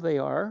old they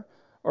are.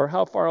 or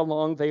how far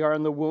along they are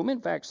in the womb. In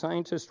fact,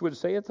 scientists would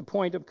say at the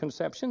point of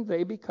conception,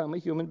 they become a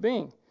human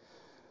being.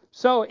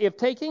 So if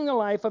taking the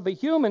life of a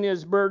human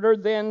is murder,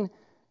 then,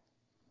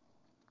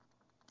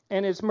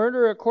 and it's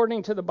murder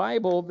according to the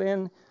Bible,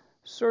 then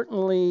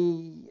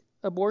certainly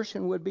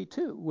abortion would be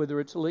too, whether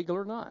it's legal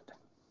or not.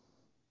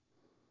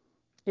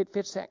 It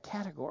fits that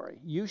category.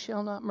 You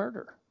shall not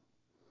murder.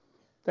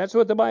 That's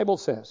what the Bible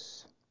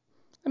says.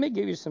 Let me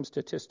give you some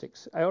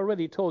statistics. I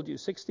already told you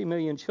 60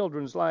 million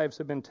children's lives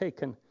have been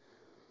taken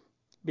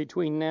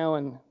between now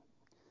and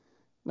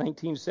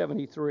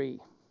 1973.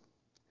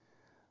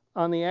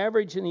 On the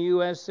average in the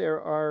U.S.,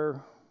 there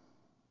are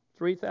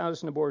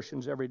 3,000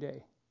 abortions every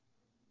day,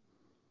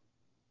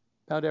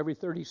 about every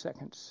 30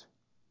 seconds.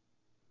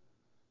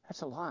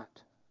 That's a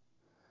lot.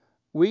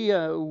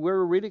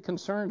 We're really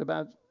concerned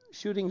about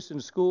shootings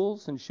in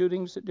schools and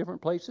shootings at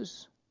different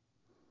places.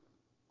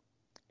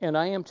 And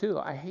I am too.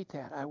 I hate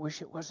that. I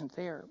wish it wasn't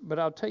there. But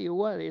I'll tell you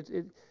what,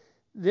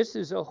 this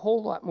is a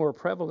whole lot more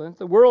prevalent.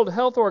 The World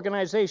Health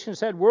Organization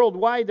said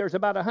worldwide there's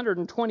about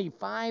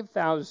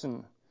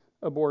 125,000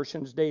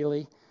 abortions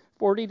daily,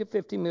 40 to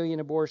 50 million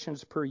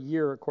abortions per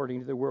year, according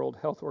to the World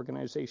Health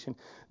Organization.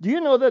 Do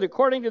you know that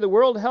according to the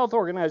World Health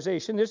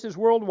Organization, this is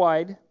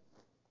worldwide,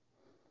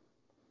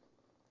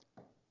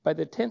 by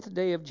the 10th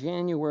day of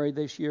January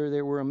this year,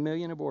 there were 1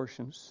 million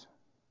abortions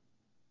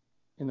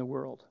in the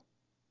world.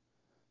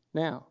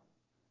 Now,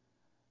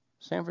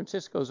 San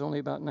Francisco is only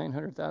about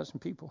 900,000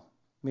 people,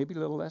 maybe a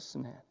little less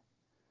than that.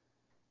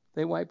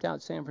 They wiped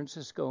out San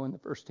Francisco in the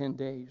first 10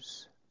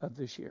 days of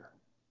this year.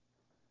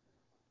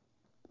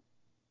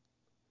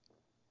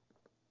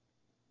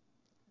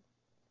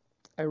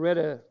 I read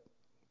a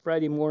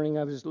Friday morning,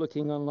 I was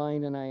looking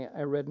online, and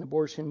I read an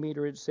abortion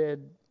meter. It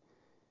said,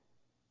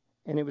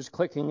 and it was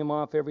clicking them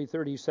off every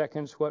 30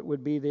 seconds, what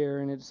would be there,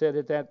 and it said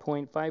at that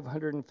point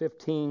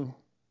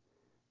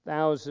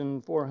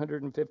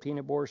 515,415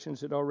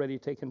 abortions had already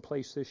taken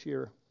place this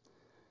year.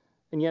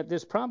 And yet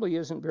this probably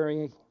isn't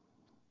very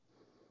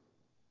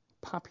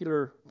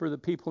popular for the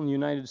people in the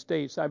United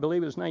States. I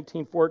believe it was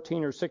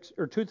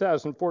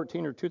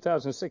 2014 or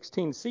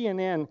 2016.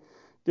 CNN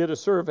did a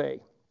survey,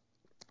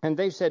 and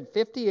they said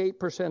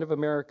 58% of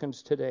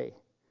Americans today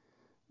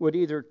would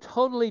either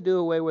totally do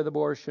away with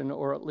abortion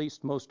or at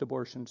least most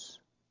abortions.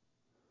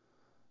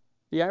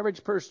 The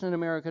average person in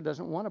America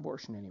doesn't want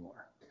abortion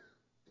anymore.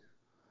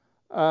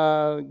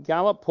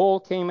 Gallup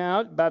poll came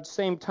out about the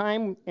same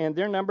time, and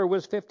their number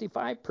was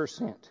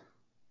 55%.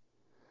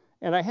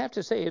 And I have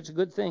to say it's a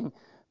good thing,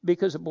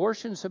 because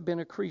abortions have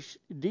been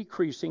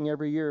decreasing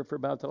every year for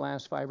about the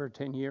last 5 or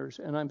 10 years,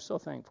 and I'm so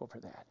thankful for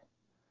that.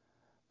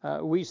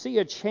 We see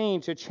a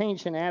change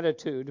in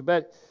attitude,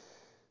 but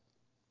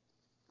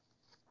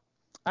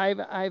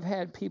I've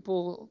had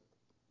people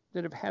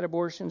that have had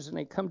abortions, and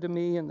they come to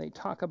me and they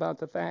talk about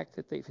the fact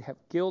that they have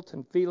guilt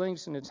and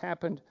feelings, and it's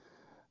happened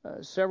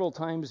several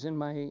times in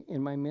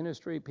my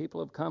ministry.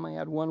 People have come. I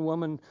had one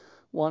woman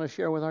want to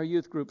share with our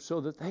youth group so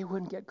that they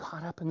wouldn't get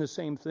caught up in the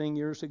same thing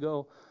years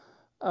ago.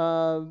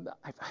 I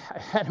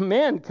had a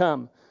man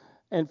come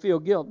and feel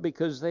guilt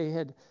because they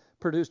had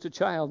produced a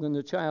child and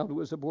the child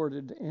was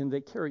aborted, and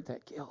they carried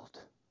that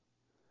guilt.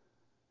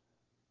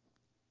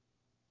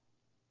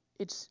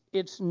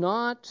 It's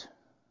not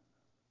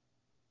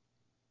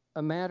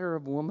a matter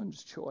of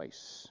woman's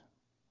choice.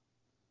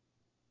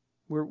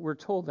 We're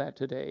told that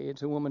today.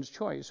 It's a woman's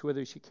choice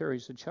whether she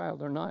carries a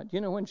child or not.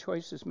 You know when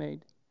choice is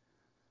made?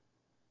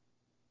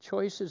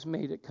 Choice is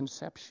made at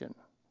conception.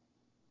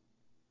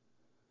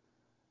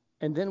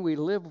 And then we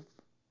live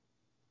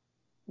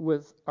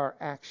with our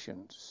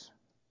actions.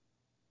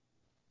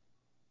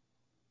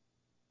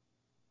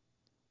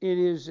 It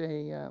is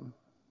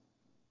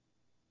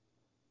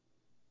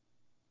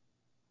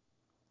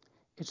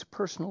it's a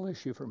personal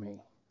issue for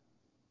me.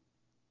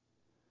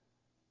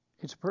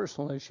 It's a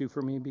personal issue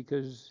for me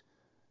because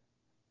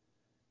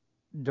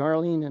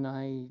Darlene and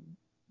I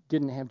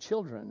didn't have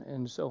children,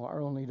 and so our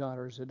only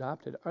daughter is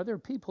adopted. Are there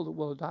people that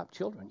will adopt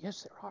children?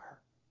 Yes, there are.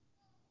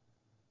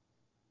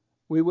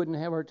 We wouldn't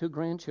have our 2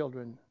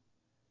 grandchildren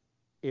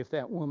if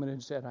that woman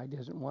had said, I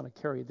didn't want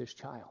to carry this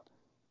child.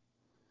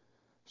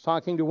 I was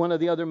talking to one of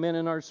the other men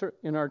in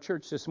our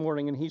church this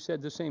morning, and he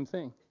said the same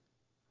thing.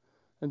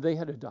 And they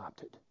had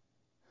adopted.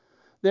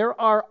 There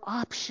are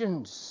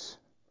options.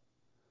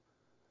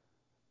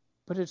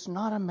 But it's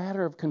not a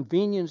matter of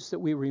convenience that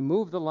we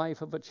remove the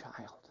life of a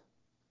child.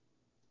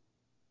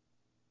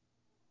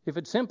 If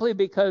it's simply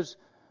because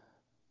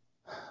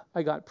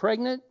I got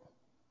pregnant,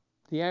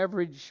 the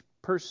average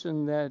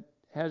person that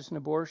has an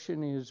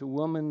abortion is a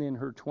woman in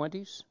her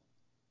 20s.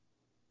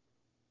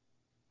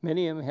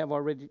 Many of them have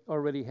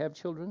already have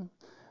children.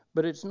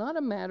 But it's not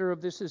a matter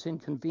of this is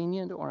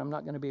inconvenient or I'm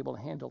not going to be able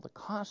to handle the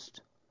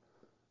cost.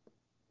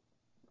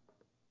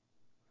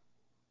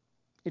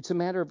 It's a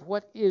matter of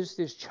what is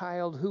this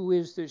child? Who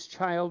is this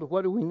child?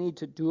 What do we need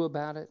to do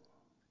about it?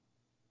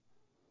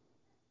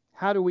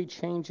 How do we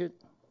change it?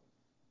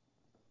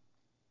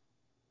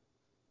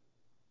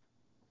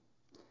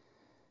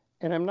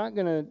 And I'm not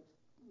going to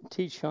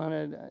teach on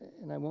it,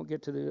 and I won't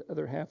get to the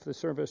other half of the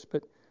service,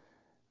 but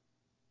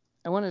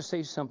I want to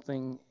say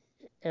something.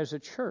 As a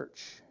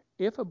church,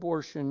 if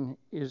abortion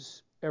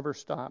is ever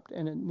stopped,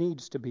 and it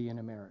needs to be in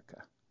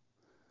America,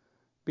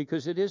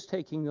 because it is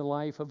taking the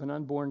life of an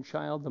unborn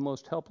child, the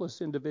most helpless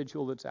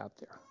individual that's out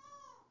there.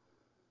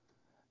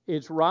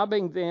 It's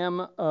robbing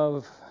them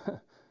of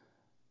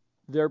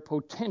their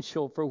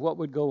potential for what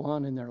would go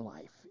on in their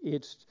life.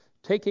 It's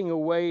taking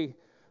away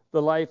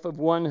the life of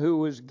one who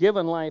was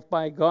given life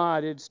by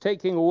God. It's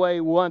taking away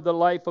the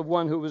life of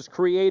one who was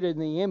created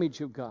in the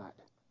image of God.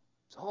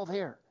 It's all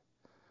there.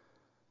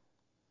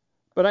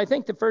 But I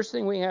think the first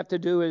thing we have to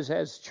do is,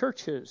 as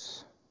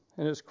churches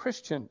and as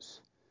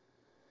Christians,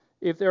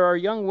 if there are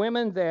young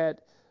women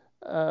that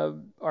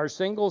are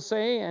single,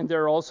 say, and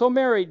they're also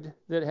married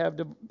that have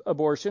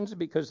abortions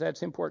because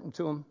that's important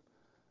to them,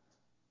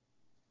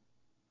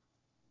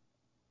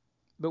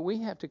 but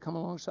we have to come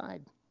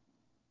alongside.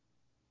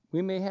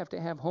 We may have to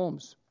have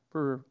homes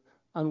for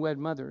unwed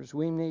mothers.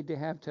 We need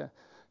to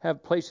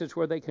have places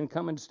where they can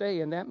come and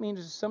stay, and that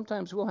means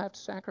sometimes we'll have to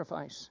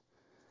sacrifice.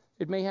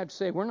 It may have to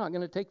say, we're not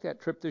going to take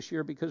that trip this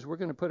year because we're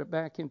going to put it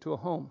back into a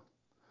home.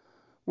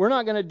 We're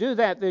not going to do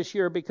that this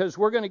year because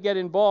we're going to get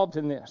involved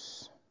in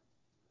this.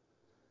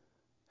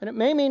 And it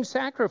may mean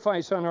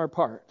sacrifice on our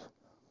part.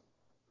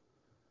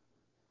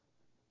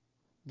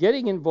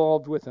 Getting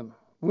involved with them.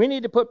 We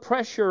need to put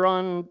pressure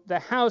on the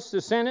House,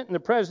 the Senate, and the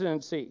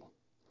presidency,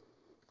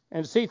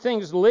 and see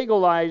things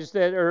legalized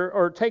that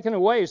are taken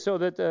away so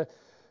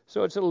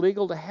it's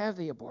illegal to have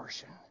the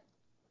abortion.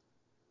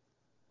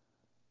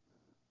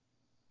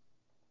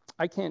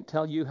 I can't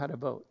tell you how to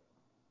vote,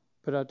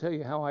 but I'll tell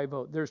you how I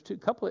vote. There's a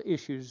couple of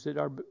issues that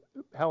are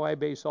how I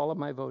base all of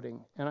my voting,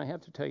 and I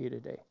have to tell you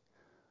today.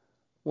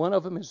 One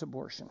of them is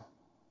abortion.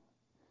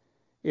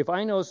 If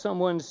I know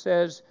someone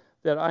says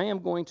that I am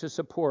going to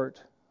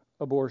support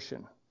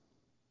abortion,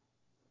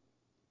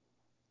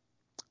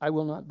 I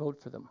will not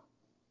vote for them.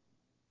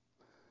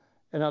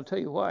 And I'll tell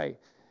you why.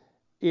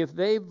 If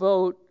they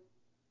vote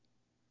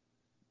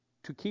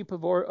to keep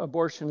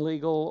abortion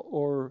legal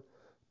or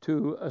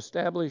to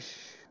establish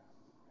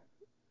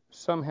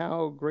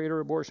somehow greater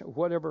abortion,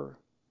 whatever,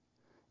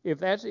 if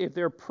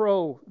they're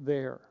pro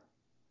there,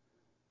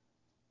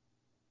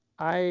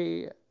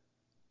 I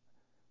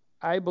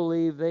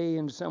believe they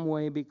in some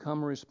way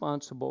become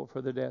responsible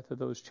for the death of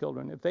those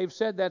children. If they've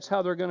said that's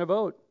how they're going to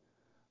vote,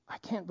 I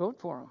can't vote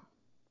for them.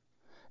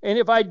 And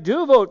if I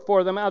do vote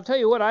for them, I'll tell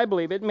you what I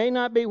believe. It may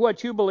not be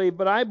what you believe,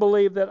 but I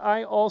believe that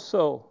I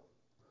also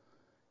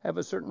have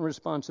a certain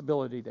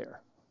responsibility there.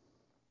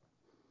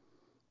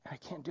 I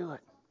can't do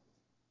it.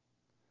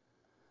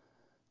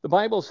 The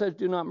Bible says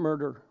do not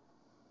murder.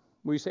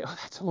 We say, oh,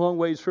 that's a long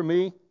ways from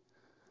me.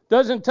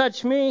 Doesn't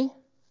touch me.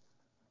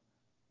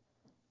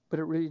 But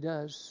it really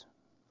does.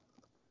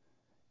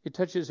 It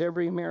touches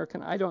every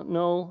American. I don't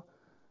know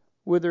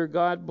whether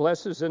God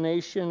blesses a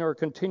nation or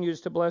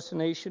continues to bless a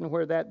nation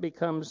where that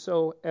becomes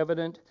so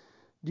evident.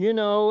 Do you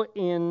know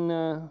in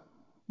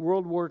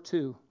World War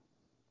II,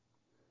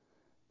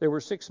 there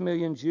were 6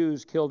 million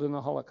Jews killed in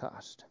the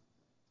Holocaust?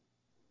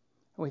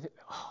 And we think,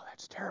 oh,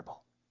 that's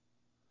terrible.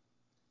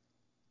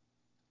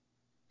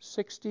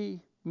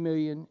 60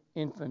 million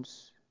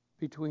infants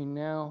between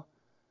now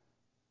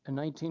and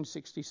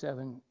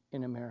 1967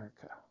 in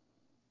America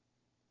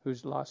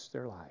who's lost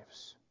their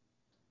lives.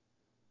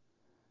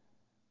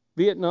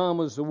 Vietnam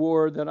was the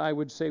war that I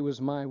would say was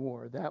my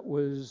war. That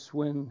was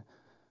when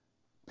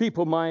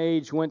people my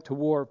age went to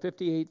war.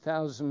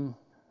 58,000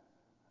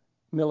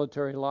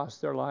 military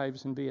lost their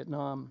lives in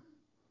Vietnam.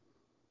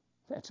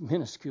 That's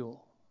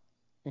minuscule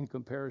in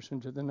comparison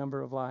to the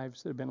number of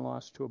lives that have been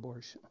lost to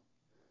abortion.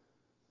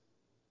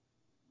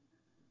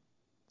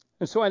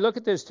 And so I look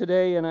at this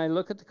today and I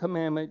look at the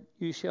commandment,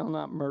 you shall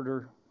not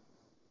murder.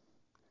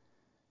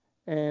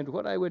 And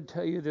what I would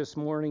tell you this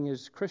morning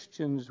is,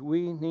 Christians,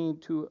 we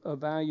need to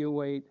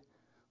evaluate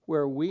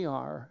where we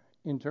are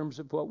in terms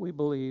of what we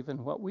believe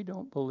and what we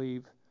don't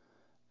believe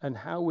and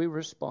how we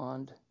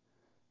respond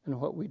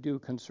and what we do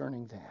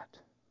concerning that.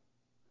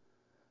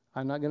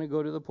 I'm not going to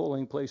go to the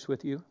polling place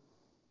with you.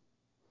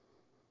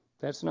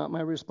 That's not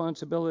my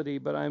responsibility,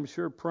 but I'm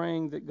sure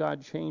praying that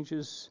God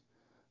changes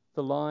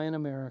the law in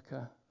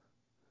America,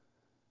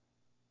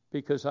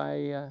 because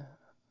I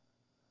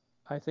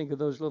think of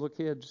those little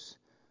kids.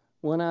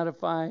 1 out of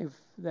 5,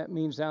 that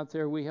means out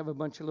there we have a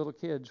bunch of little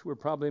kids. We're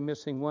probably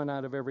missing 1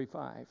 out of every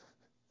 5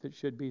 that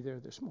should be there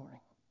this morning.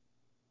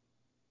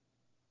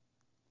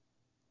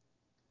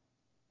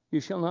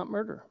 You shall not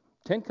murder.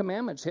 10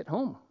 Commandments hit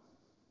home.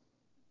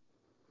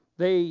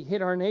 They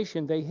hit our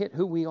nation. They hit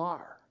who we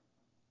are.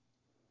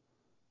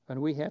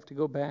 And we have to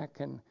go back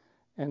and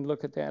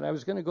look at that. I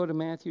was going to go to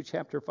Matthew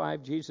chapter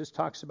 5. Jesus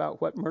talks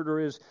about what murder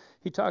is.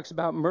 He talks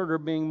about murder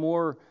being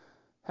more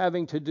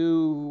having to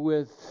do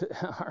with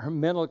our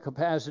mental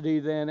capacity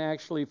than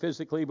actually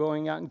physically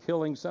going out and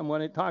killing someone.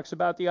 It talks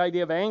about the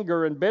idea of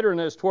anger and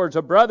bitterness towards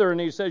a brother,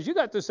 and he says, you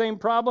got the same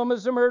problem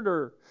as a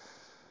murderer.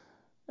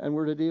 And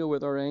we're to deal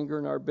with our anger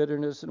and our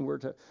bitterness, and we're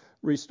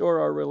restore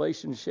our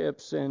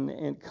relationships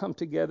and come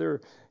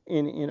together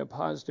in a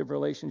positive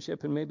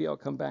relationship. And maybe I'll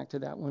come back to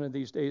that one of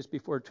these days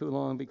before too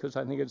long, because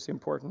I think it's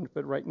important.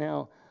 But right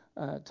now,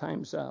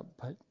 time's up.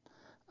 But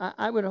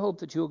I would hope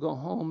that you'll go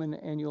home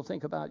and you'll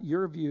think about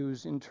your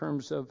views in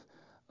terms of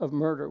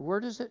murder. Where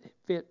does it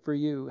fit for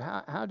you?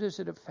 How does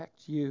it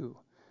affect you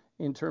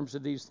in terms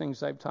of these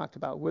things I've talked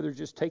about? Whether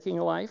just taking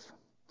a life,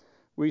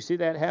 we see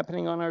that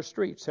happening on our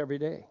streets every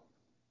day.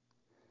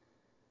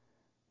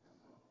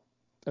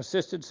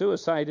 Assisted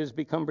suicide is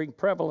becoming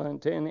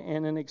prevalent and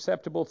an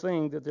acceptable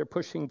thing that they're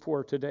pushing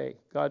for today.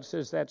 God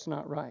says that's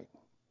not right.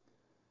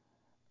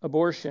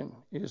 Abortion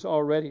is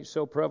already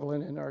so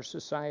prevalent in our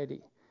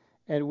society,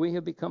 and we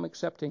have become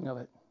accepting of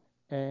it.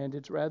 And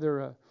it's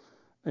rather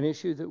an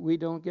issue that we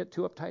don't get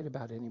too uptight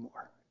about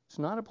anymore. It's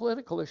not a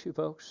political issue,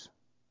 folks.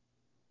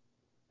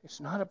 It's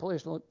not a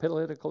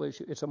political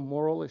issue. It's a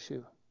moral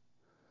issue.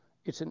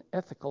 It's an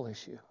ethical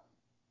issue.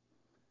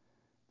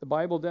 The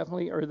Bible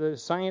definitely, or the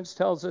science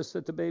tells us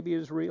that the baby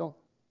is real.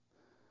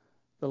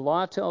 The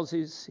law tells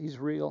us he's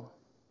real.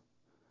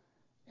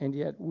 And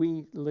yet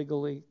we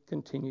legally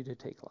continue to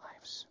take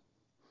lives.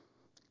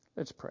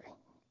 Let's pray.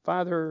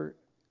 Father,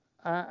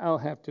 I'll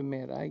have to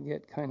admit, I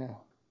get kind of...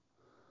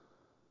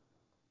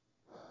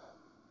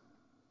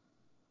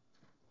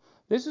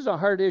 This is a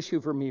hard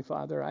issue for me,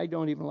 Father. I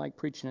don't even like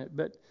preaching it.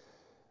 But,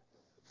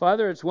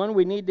 Father, it's one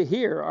we need to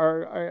hear.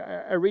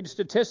 I read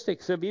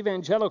statistics of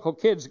evangelical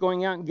kids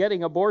going out and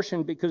getting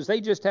abortion because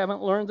they just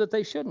haven't learned that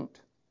they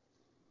shouldn't.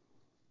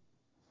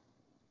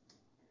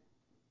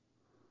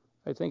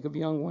 I think of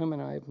young women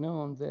I've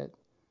known that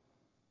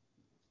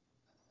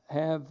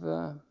have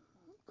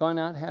gone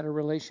out, had a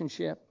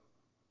relationship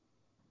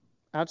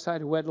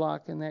outside of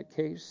wedlock in that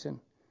case, and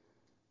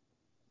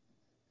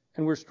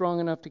we're strong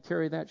enough to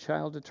carry that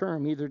child to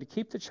term, either to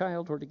keep the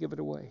child or to give it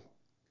away,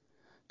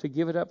 to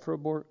give it up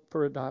for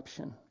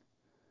adoption.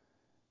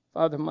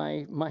 Father,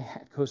 my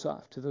hat goes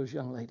off to those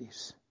young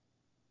ladies.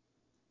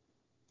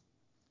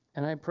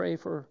 And I pray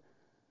for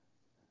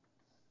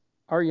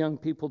our young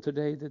people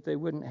today that they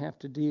wouldn't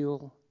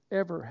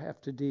ever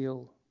have to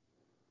deal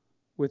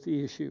with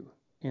the issue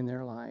in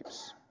their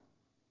lives.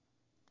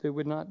 There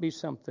would not be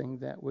something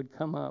that would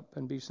come up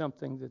and be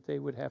something that they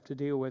would have to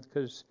deal with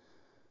because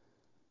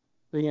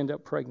they end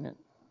up pregnant.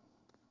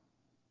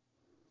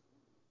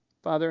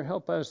 Father,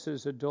 help us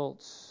as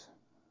adults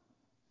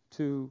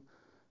to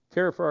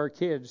care for our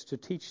kids, to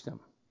teach them.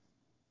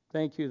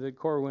 Thank you that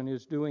Corwin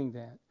is doing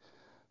that.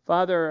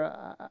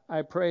 Father,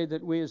 I pray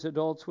that we as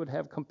adults would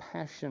have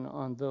compassion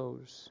on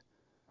those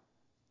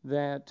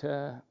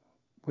that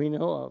we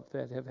know of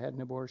that have had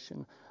an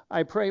abortion.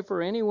 I pray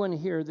for anyone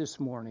here this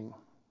morning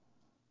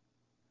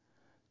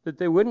that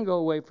they wouldn't go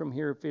away from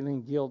here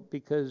feeling guilt,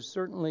 because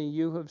certainly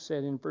you have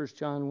said in 1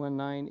 John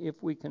 1:9,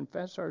 if we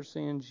confess our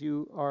sins,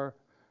 you are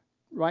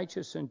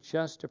righteous and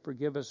just to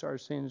forgive us our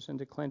sins and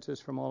to cleanse us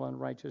from all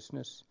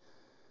unrighteousness.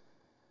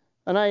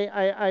 And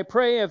I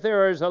pray if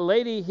there is a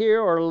lady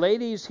here or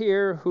ladies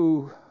here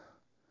who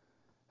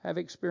have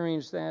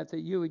experienced that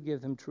you would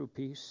give them true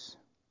peace,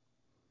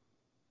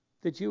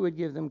 that you would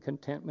give them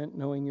contentment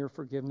knowing your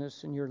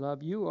forgiveness and your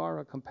love. You are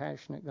a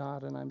compassionate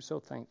God, and I'm so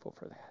thankful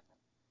for that.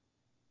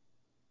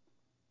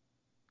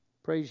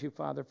 Praise you,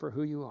 Father, for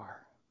who you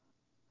are.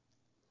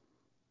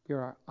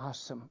 You're our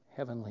awesome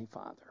Heavenly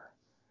Father,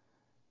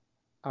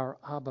 our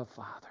Abba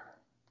Father.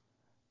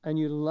 And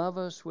you love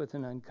us with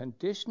an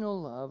unconditional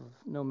love,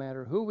 no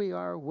matter who we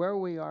are, where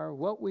we are,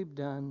 what we've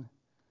done.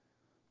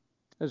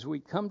 As we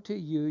come to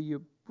you,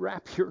 you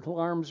wrap your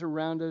arms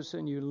around us,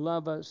 and you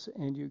love us,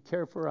 and you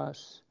care for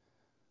us.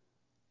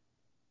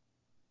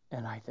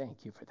 And I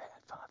thank you for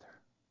that, Father.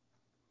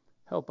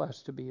 Help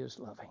us to be as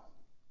loving.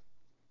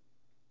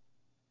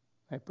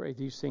 I pray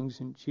these things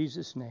in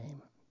Jesus'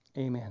 name.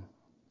 Amen.